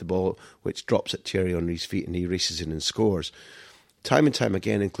and get to the ball, which drops at Thierry Henry's feet, and he races in and scores. Time and time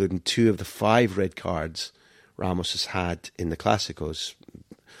again, including 2 of the 5 red cards Ramos has had in the Clásicos.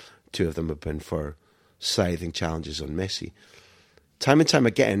 2 of them have been for scything challenges on Messi. Time and time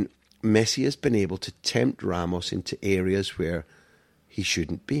again, Messi has been able to tempt Ramos into areas where he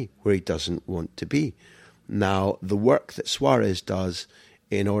shouldn't be, where he doesn't want to be. Now, the work that Suarez does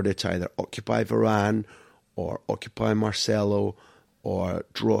in order to either occupy Varane or occupy Marcelo or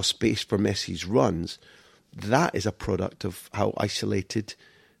draw space for Messi's runs, that is a product of how isolated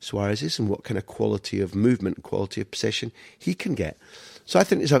Suarez is and what kind of quality of movement and quality of possession he can get. So I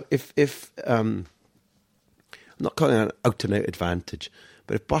think if I'm not calling it an out-and-out advantage,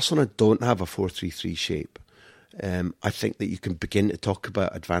 but if Barcelona don't have a 4-3-3 shape, I think that you can begin to talk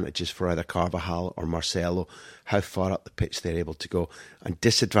about advantages for either Carvajal or Marcelo, how far up the pitch they're able to go, and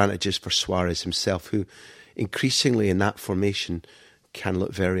disadvantages for Suarez himself, who increasingly in that formation can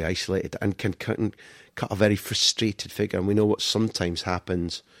look very isolated and can cut a very frustrated figure. And we know what sometimes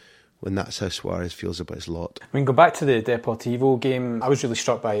happens when that's how Suarez feels about his lot. I mean, go back to the Deportivo game, I was really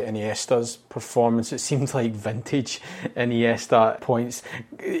struck by Iniesta's performance. It seemed like vintage Iniesta points.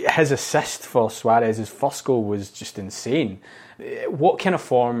 His assist for Suarez's first goal was just insane. What kind of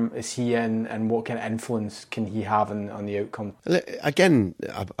form is he in, and what kind of influence can he have on the outcome? Again,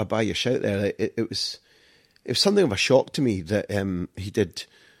 I buy your shout there. It was something of a shock to me that he did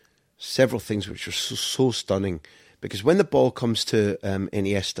several things which were so stunning. Because when the ball comes to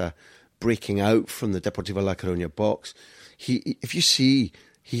Iniesta breaking out from the Deportivo La Coruña box, if you see,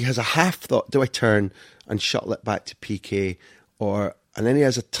 he has a half thought, do I turn and shuttle it back to Piqué? And then he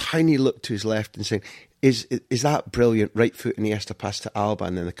has a tiny look to his left and saying, is that brilliant right foot Iniesta pass to Alba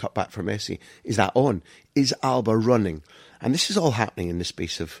and then the cut back for Messi? Is that on? Is Alba running? And this is all happening in the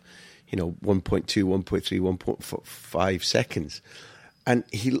space of 1.2, 1.3, 1.5 seconds. And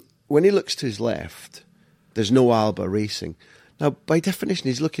when he looks to his left, there's no Alba racing. Now, by definition,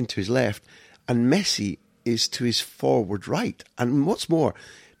 he's looking to his left, and Messi is to his forward right. And what's more,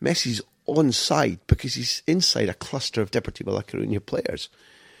 Messi's onside because he's inside a cluster of Deportivo La Coruña players.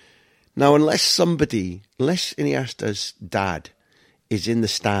 Now, unless Iniesta's dad is in the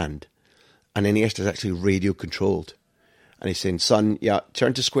stand, and Iniesta's actually radio controlled, and he's saying, son, yeah,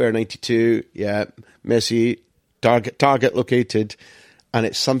 turn to square 92, yeah, Messi, target located, and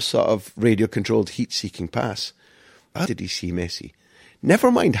it's some sort of radio-controlled heat-seeking pass. How did he see Messi?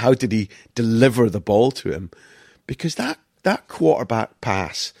 Never mind how did he deliver the ball to him, because that quarterback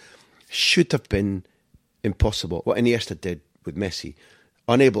pass should have been impossible. What Iniesta did with Messi,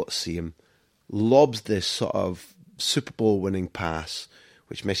 unable to see him, lobs this sort of Super Bowl-winning pass,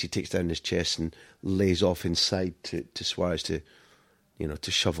 which Messi takes down his chest and lays off inside to Suarez to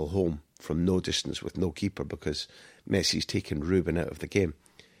shovel home from no distance with no keeper, because Messi's taken Ruben out of the game.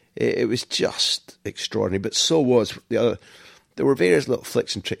 It was just extraordinary, but so was the other. There were various little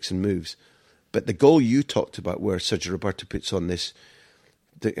flicks and tricks and moves, but the goal you talked about, where Sergio Roberto puts on this,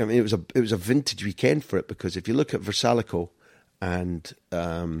 it was a vintage weekend for it, because if you look at Versalico and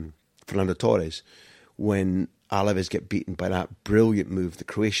Fernando Torres, when Alaves get beaten by that brilliant move, the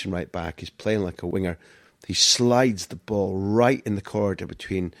Croatian right back is playing like a winger. He slides the ball right in the corridor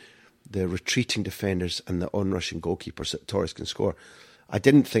between the retreating defenders and the onrushing goalkeepers that Torres can score. I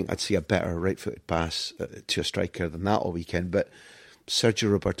didn't think I'd see a better right-footed pass to a striker than that all weekend, but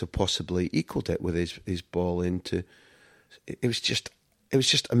Sergio Roberto possibly equalled it with his ball into. It was just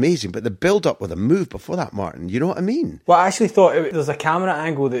amazing. But the build-up with a move before that, Martin, you know what I mean? Well, I actually thought there's a camera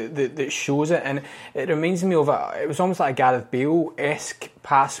angle that shows it, and it reminds me of it was almost like a Gareth Bale-esque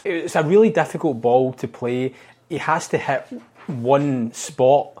pass. It's a really difficult ball to play. He has to hit one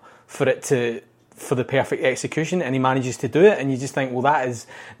spot for the perfect execution, and he manages to do it, and you just think, well, that is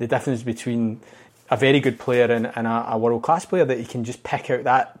the difference between a very good player and a world-class player, that he can just pick out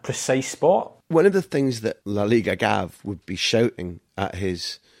that precise spot. One of the things that La Liga Gav would be shouting at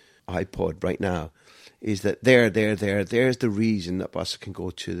his iPod right now is that there's the reason that Barca can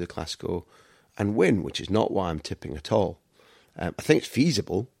go to the Clasico and win, which is not why I'm tipping at all. I think it's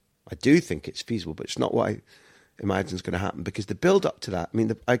feasible. I do think it's feasible, but it's not what I imagine is going to happen, because the build up to that, I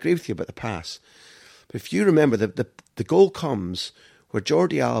mean, I agree with you about the pass, but if you remember, the goal comes where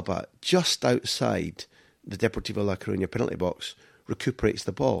Jordi Alba, just outside the Deportivo La Coruña penalty box, recuperates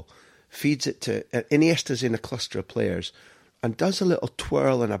the ball, feeds it to Iniesta's in a cluster of players, and does a little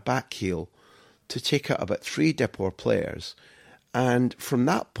twirl and a back heel to take out about 3 Depor players. And from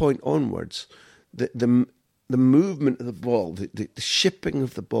that point onwards, the movement of the ball, the shipping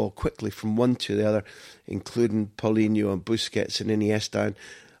of the ball quickly from one to the other, including Paulinho and Busquets and Iniesta, and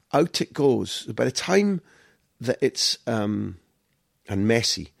out it goes. By the time that it's and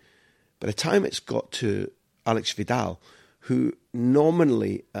Messi, by the time it's got to Alex Vidal, who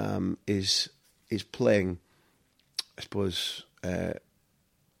nominally is playing, I suppose,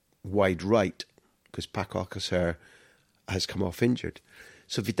 wide right, because Paco Alcacer has come off injured.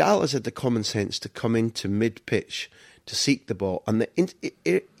 So Vidal has had the common sense to come into mid-pitch to seek the ball. And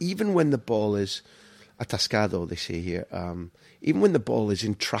even when the ball is atascado, they say here, even when the ball is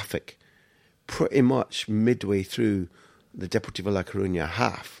in traffic, pretty much midway through the Deportivo La Coruña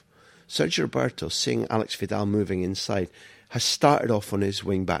half, Sergio Roberto, seeing Alex Vidal moving inside, has started off on his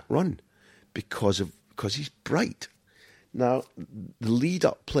wing-back run because he's bright. Now, the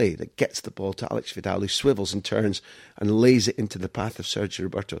lead-up play that gets the ball to Alex Vidal, who swivels and turns and lays it into the path of Sergio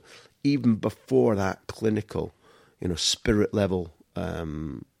Roberto, even before that clinical spirit level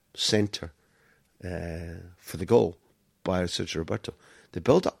centre for the goal by Sergio Roberto. The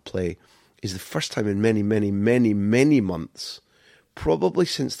build-up play is the first time in many, many, many, many months, probably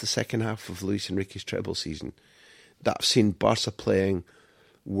since the second half of Luis Enrique's treble season, that I've seen Barca playing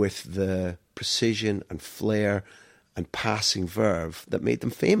with the precision and flair and passing verve that made them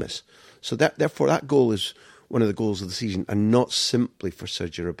famous. So therefore that goal is one of the goals of the season, and not simply for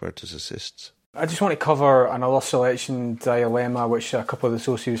Sergio Roberto's assists. I just want to cover another selection dilemma which a couple of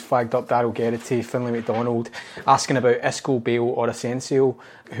the socios flagged up. Daryl Geraghty, Finlay MacDonald, asking about Isco, Bale or Asensio.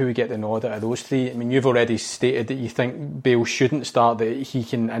 Who would get the nod out of those three? I mean, you've already stated that you think Bale shouldn't start, that he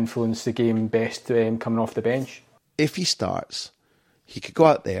can influence the game best coming off the bench. If he starts, he could go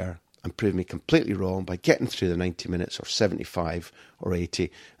out there and prove me completely wrong by getting through the 90 minutes or 75 or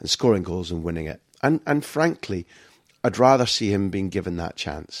 80 and scoring goals and winning it. And frankly, I'd rather see him being given that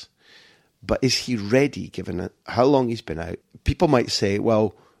chance. But is he ready, given how long he's been out? People might say,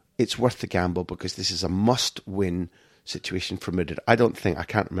 well, it's worth the gamble because this is a must-win situation for Madrid. I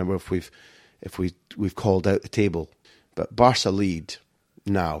can't remember if we've called out the table, but Barca lead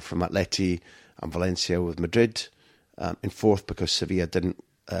now from Atleti and Valencia, with Madrid in fourth because Sevilla didn't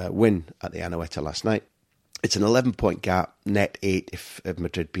win at the Anoeta last night. It's an 11-point gap, net 8 if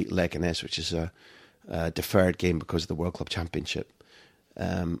Madrid beat Leganés, which is a deferred game because of the World Club Championship.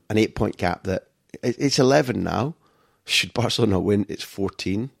 An 8-point gap that it's 11 now. Should Barcelona win, it's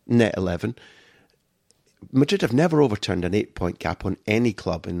 14, net 11. Madrid have never overturned an 8-point gap on any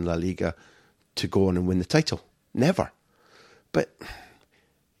club in La Liga to go on and win the title. Never. But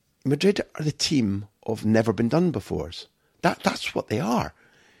Madrid are the team of never been done befores. That's what they are.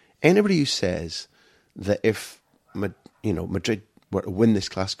 Anybody who says that if Madrid were to win this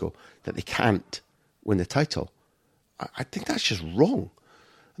Clasico, that they can't win the title, I think that's just wrong.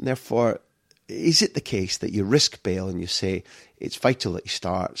 And therefore, is it the case that you risk Bale and you say it's vital that he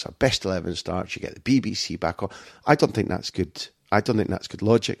starts, our best 11 starts, you get the BBC back on? I don't think that's good. I don't think that's good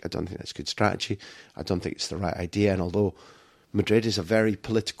logic. I don't think that's good strategy. I don't think it's the right idea. And although Madrid is a very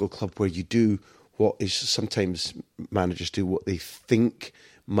political club where you do what is sometimes managers do what they think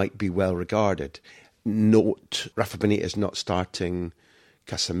might be well regarded. Note, Rafa Benitez not starting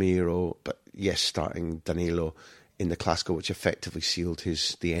Casemiro, but yes, starting Danilo in the Clasico, which effectively sealed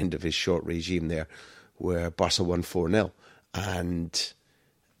the end of his short regime there, where Barca won 4-0. And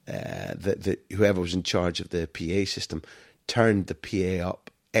whoever was in charge of the PA system turned the PA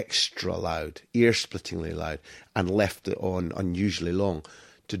up extra loud, ear-splittingly loud, and left it on unusually long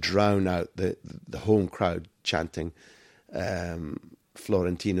to drown out the home crowd chanting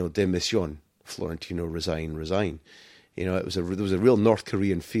Florentino demisión, Florentino resign, resign. There was a real North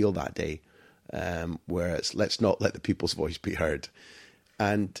Korean feel that day, where it's let's not let the people's voice be heard.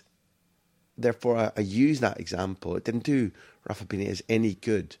 And therefore I use that example. It didn't do Rafa Benitez any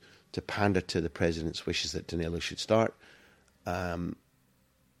good to pander to the president's wishes that Danilo should start.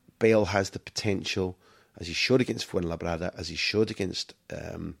 Bale has the potential, as he showed against Fuenlabrada, as he showed against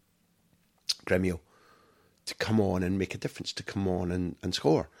Gremio, to come on and make a difference, to come on and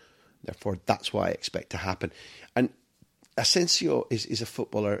score. Therefore, that's what I expect to happen. And Asensio is a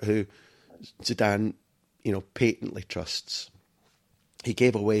footballer who Zidane, patently trusts. He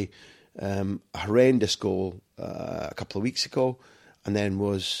gave away a horrendous goal a couple of weeks ago, and then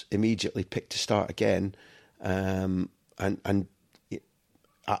was immediately picked to start again. And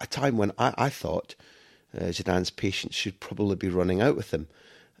at a time when I thought Zidane's patience should probably be running out with him,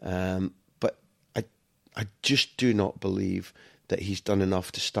 but I just do not believe that he's done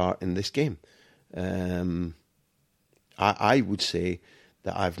enough to start in this game. I would say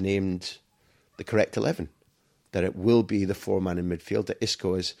that I've named the correct 11, that it will be the four-man in midfield, that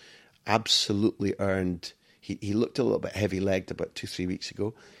Isco has absolutely earned. He looked a little bit heavy-legged about 2-3 weeks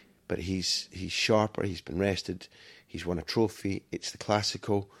ago, but he's sharper, he's been rested, he's won a trophy, it's the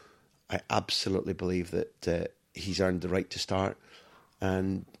Clasico. I absolutely believe that he's earned the right to start.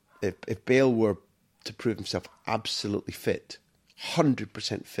 And if Bale were to prove himself absolutely fit,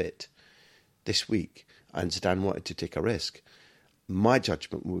 100% fit this week, and Zidane wanted to take a risk, my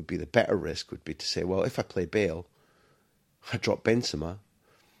judgment would be the better risk would be to say, well, if I play Bale, I drop Benzema,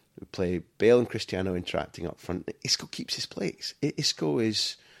 we play Bale and Cristiano interacting up front. Isco keeps his place. Isco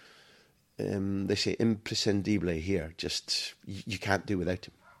is, they say, imprescindible here. Just, you can't do without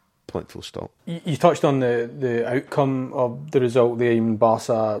him. Point full stop. You touched on the outcome of the result there.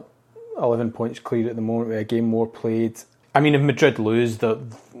 Barca 11 points clear at the moment with a game more played. I mean, if Madrid lose, they're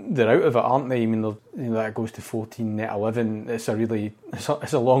out of it, aren't they? I mean, that goes to 14 net 11. It's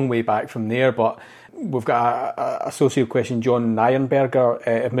a long way back from there. But we've got a socio question, John Nyenberger.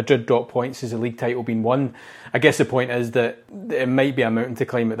 If Madrid drop points, has the league title been won? I guess the point is that it might be a mountain to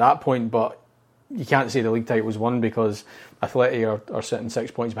climb at that point, but you can't say the league title was won because Atleti are sitting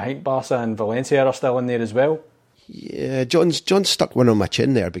 6 points behind Barca, and Valencia are still in there as well. Yeah, John stuck one on my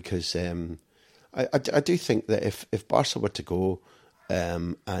chin there, because I do think that if Barca were to go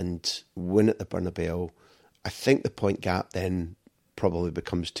and win at the Bernabeu, I think the point gap then probably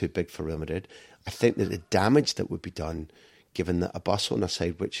becomes too big for Real Madrid. I think that the damage that would be done, given that a Barcelona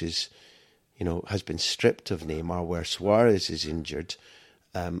side which is, has been stripped of Neymar, where Suarez is injured,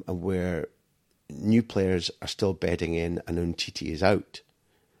 and where new players are still bedding in and Umtiti is out.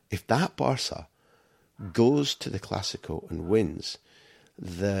 If that Barca goes to the Clasico and wins,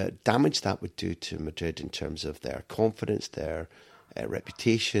 the damage that would do to Madrid in terms of their confidence, their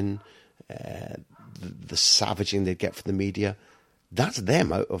reputation, the savaging they get from the media, that's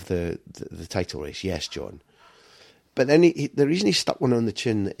them out of the title race. Yes, John. But then the reason he stuck one on the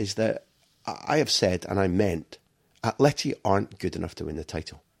chin is that I have said, and I meant, Atleti aren't good enough to win the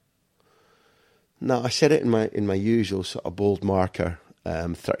title. Now, I said it in my usual sort of bold marker,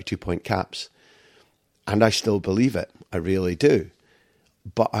 32-point caps, and I still believe it. I really do.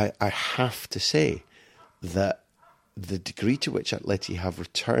 But I have to say that the degree to which Atleti have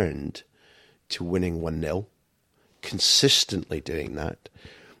returned to winning 1-0, consistently doing that,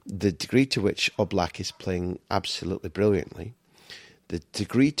 the degree to which Oblak is playing absolutely brilliantly, the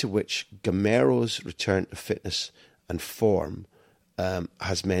degree to which Gamero's return to fitness and form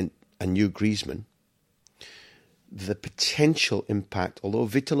has meant a new Griezmann, the potential impact, although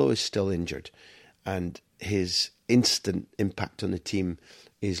Vitolo is still injured and his instant impact on the team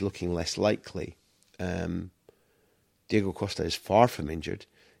is looking less likely, Diego Costa is far from injured.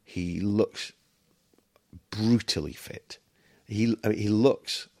 He looks brutally fit. He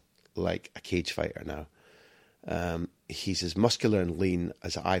looks like a cage fighter now. He's as muscular and lean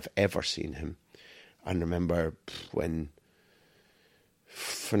as I've ever seen him. I remember when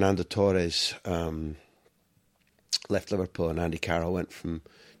Fernando Torres left Liverpool and Andy Carroll went from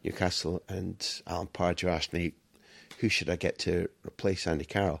Newcastle, and Alan Pardew asked me, who should I get to replace Andy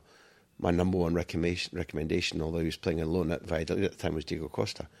Carroll? My number one recommendation, although he was playing alone at Valladolid at the time, was Diego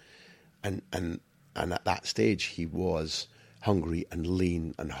Costa. And at that stage, he was hungry and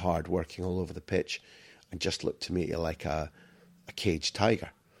lean and hard working all over the pitch, and just looked to me like a caged tiger.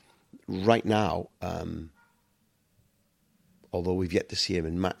 Right now, although we've yet to see him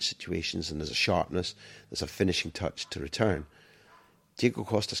in match situations, and there's a sharpness, there's a finishing touch to return, Diego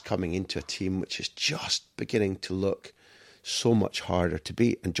Costa's coming into a team which is just beginning to look so much harder to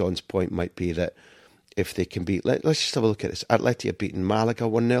beat. And John's point might be that if they can beat, let's just have a look at this. Atleti have beaten Malaga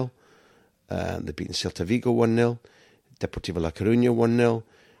 1-0. They've beaten Celta Vigo 1-0. Deportivo La Coruña 1-0.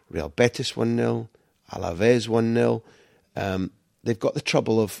 Real Betis 1-0. Alaves 1-0. They've got the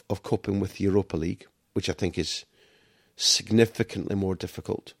trouble of coping with the Europa League, which I think is significantly more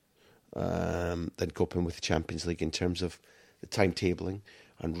difficult than coping with the Champions League in terms of the timetabling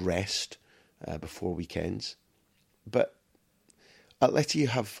and rest before weekends. But Atleti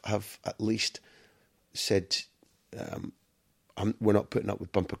have at least said, we're not putting up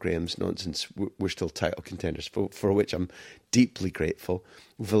with Bumper Graham's nonsense. We're still title contenders, for which I'm deeply grateful.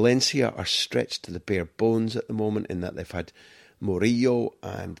 Valencia are stretched to the bare bones at the moment in that they've had Murillo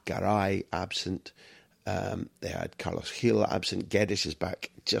and Garay absent. They had Carlos Gil absent. Guedes is back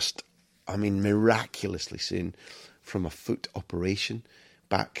miraculously soon from a foot operation,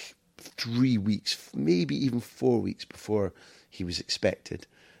 back 3 weeks, maybe even 4 weeks before he was expected.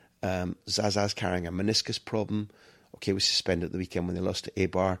 Zaza's carrying a meniscus problem. Okay, was suspended at the weekend when they lost to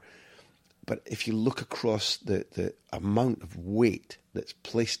Eibar. But if you look across the amount of weight that's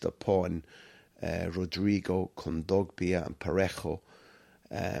placed upon Rodrigo, Kondogbia and Parejo,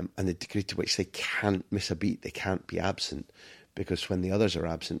 and the degree to which they can't miss a beat, they can't be absent, because when the others are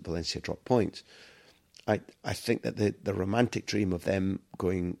absent, Valencia drop points. I think that the romantic dream of them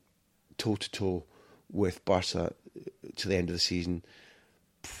going toe-to-toe with Barca to the end of the season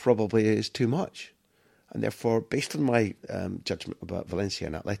probably is too much. And therefore, based on my judgment about Valencia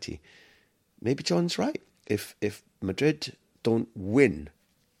and Atleti, maybe John's right. If Madrid don't win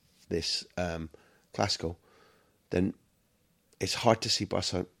this Clasico, then it's hard to see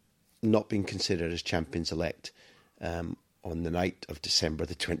Barca not being considered as champions-elect on the night of December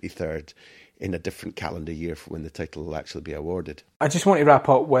the 23rd in a different calendar year for when the title will actually be awarded. I just want to wrap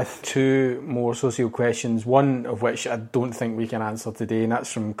up with two more socio questions, one of which I don't think we can answer today, and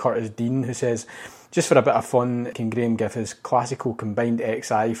that's from Curtis Dean, who says, just for a bit of fun, can Graham give his Clasico combined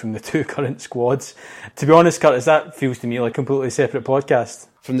XI from the two current squads? To be honest, Curtis, that feels to me like a completely separate podcast.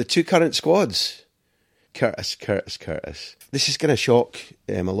 From the two current squads? Curtis. This is going to shock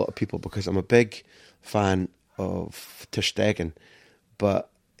a lot of people because I'm a big fan of Ter Stegen, but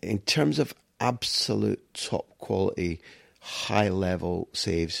in terms of absolute top quality, high level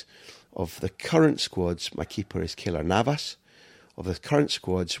saves, of the current squads, my keeper is Keylor Navas. Of the current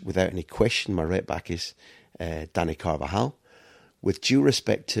squads, without any question, my right back is Dani Carvajal. With due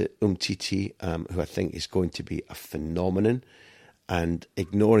respect to Umtiti, who I think is going to be a phenomenon, and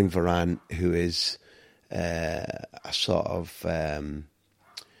ignoring Varane, who is a sort of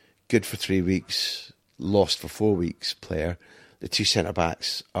good for 3 weeks, lost for 4 weeks player, the two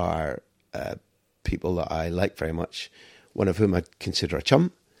centre-backs are people that I like very much, one of whom I consider a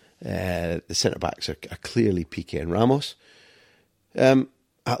chum. The centre-backs are clearly Piqué and Ramos.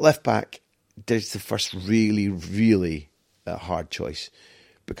 At left-back, there's the first really hard choice,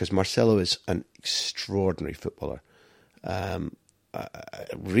 because Marcelo is an extraordinary footballer.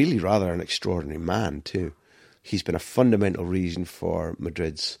 Really rather an extraordinary man too. He's been a fundamental reason for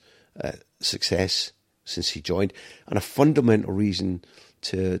Madrid's success since he joined, and a fundamental reason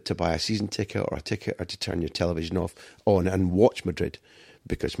to buy a season ticket or to turn your television on and watch Madrid,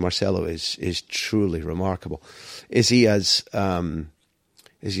 because Marcelo is truly remarkable. Is he as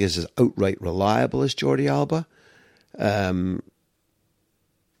outright reliable as Jordi Alba?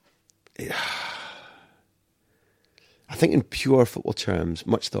 I think in pure football terms,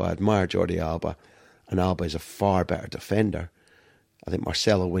 much though I admire Jordi Alba, and Alba is a far better defender, I think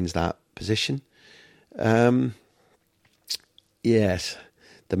Marcelo wins that position. Yes,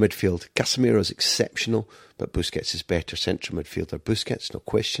 the midfield. Casemiro is exceptional, but Busquets is better. Central midfielder Busquets, no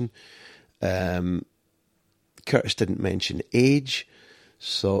question. Curtis didn't mention age,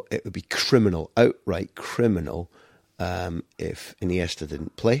 so it would be criminal, outright criminal, if Iniesta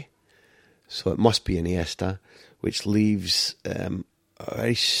didn't play. So it must be Iniesta, which leaves a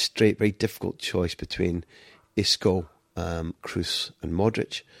very straight, very difficult choice between Isco, Kroos and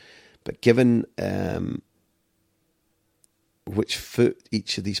Modric. But given which foot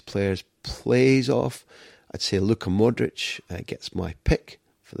each of these players plays off, I'd say Luka Modric gets my pick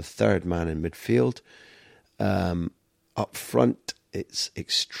for the third man in midfield. Up front, it's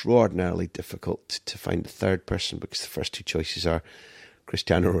extraordinarily difficult to find a third person, because the first two choices are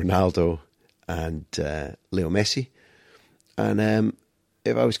Cristiano Ronaldo and Leo Messi. And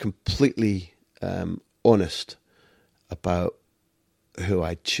if I was completely honest about who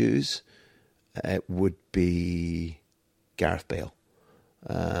I'd choose, it would be Gareth Bale.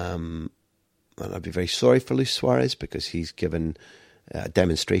 And I'd be very sorry for Luis Suarez, because he's given a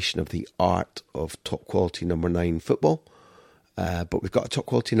demonstration of the art of top quality number 9 football. But we've got a top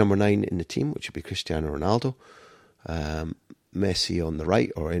quality number 9 in the team, which would be Cristiano Ronaldo. Messi on the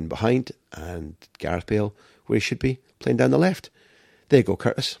right or in behind, and Gareth Bale where he should be, playing down the left. There you go,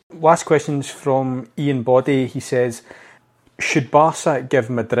 Curtis. Last question's from Ian Body. He says, should Barca give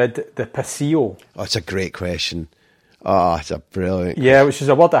Madrid the Paseo? Oh, it's a great question. Oh, it's a brilliant question. Yeah, which is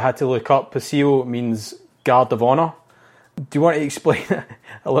a word I had to look up. Paseo means guard of honour. Do you want to explain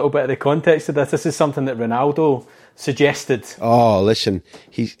a little bit of the context of this? This is something that Ronaldo suggested. Oh, listen,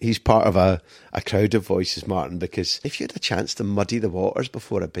 he's part of a crowd of voices, Martin, because if you had a chance to muddy the waters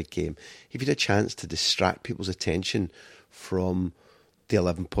before a big game, if you had a chance to distract people's attention from the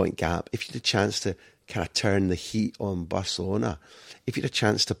 11-point gap, if you had a chance to kind of turn the heat on Barcelona, if you had a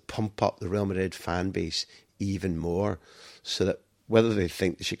chance to pump up the Real Madrid fan base even more, so that whether they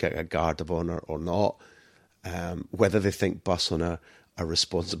think they should get a guard of honour or not, whether they think Barcelona are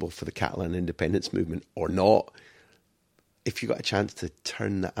responsible for the Catalan independence movement or not, if you got a chance to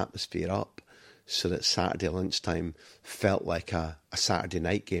turn the atmosphere up so that Saturday lunchtime felt like a Saturday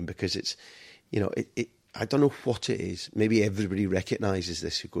night game, because it's, I don't know what it is. Maybe everybody recognises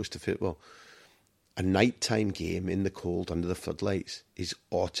this who goes to football. A nighttime game in the cold under the floodlights is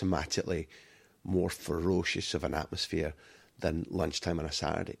automatically more ferocious of an atmosphere than lunchtime on a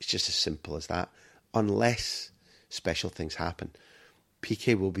Saturday. It's just as simple as that. Unless special things happen.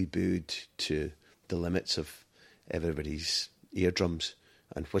 Piqué will be booed to the limits of everybody's eardrums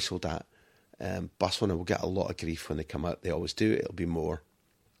and whistled at. Barcelona will get a lot of grief when they come out. They always do. It'll be more.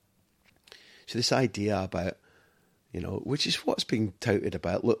 So this idea about, which is what's being touted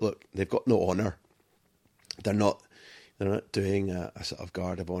about. Look, they've got no honour. They're not doing a sort of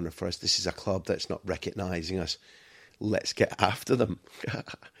guard of honour for us. This is a club that's not recognising us. Let's get after them.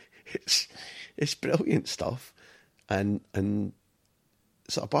 It's brilliant stuff. And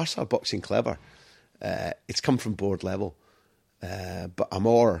sort of Barca are boxing clever. It's come from board level. But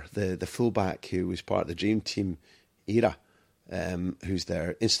Amor, the fullback who was part of the Dream Team era, who's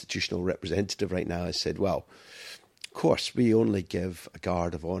their institutional representative right now, has said, well, of course, we only give a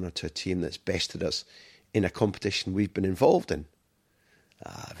guard of honour to a team that's bested us in a competition we've been involved in.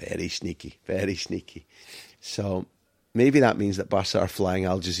 Very sneaky, very sneaky. So maybe that means that Barca are flying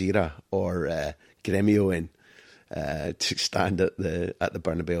Al Jazeera or Gremio in to stand at the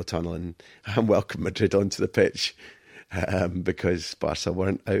Bernabeu tunnel and welcome Madrid onto the pitch because Barca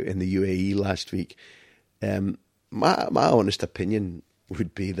weren't out in the UAE last week. My honest opinion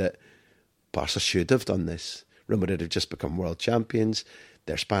would be that Barca should have done this. Real Madrid have just become world champions.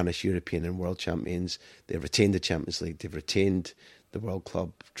 They're Spanish, European and world champions. They've retained the Champions League. They've retained the World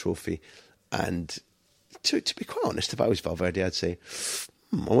Club trophy. And to be quite honest, if I was Valverde, I'd say,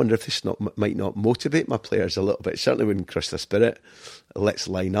 I wonder if this might not motivate my players a little bit. It certainly wouldn't crush their spirit. Let's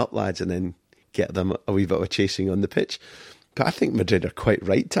line up, lads, and then get them a wee bit of a chasing on the pitch. But I think Madrid are quite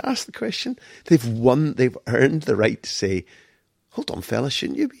right to ask the question. They've earned the right to say, hold on, fellas,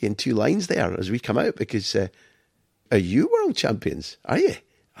 shouldn't you be in two lines there as we come out? Because are you world champions? Are you?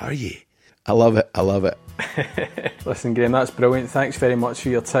 Are you? I love it. I love it. Listen, Graham, that's brilliant. Thanks very much for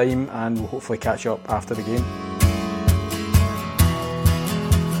your time, and we'll hopefully catch up after the game.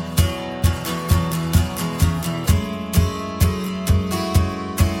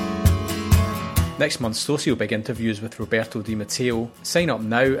 Next month's Socio Big interviews with Roberto Di Matteo. Sign up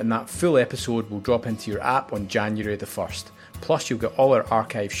now and that full episode will drop into your app on January the 1st. Plus you'll get all our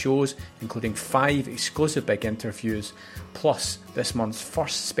archive shows, including 5 exclusive big interviews, plus this month's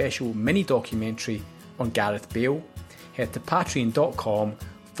first special mini documentary on Gareth Bale. Head to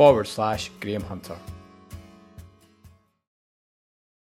patreon.com/Graham Hunter.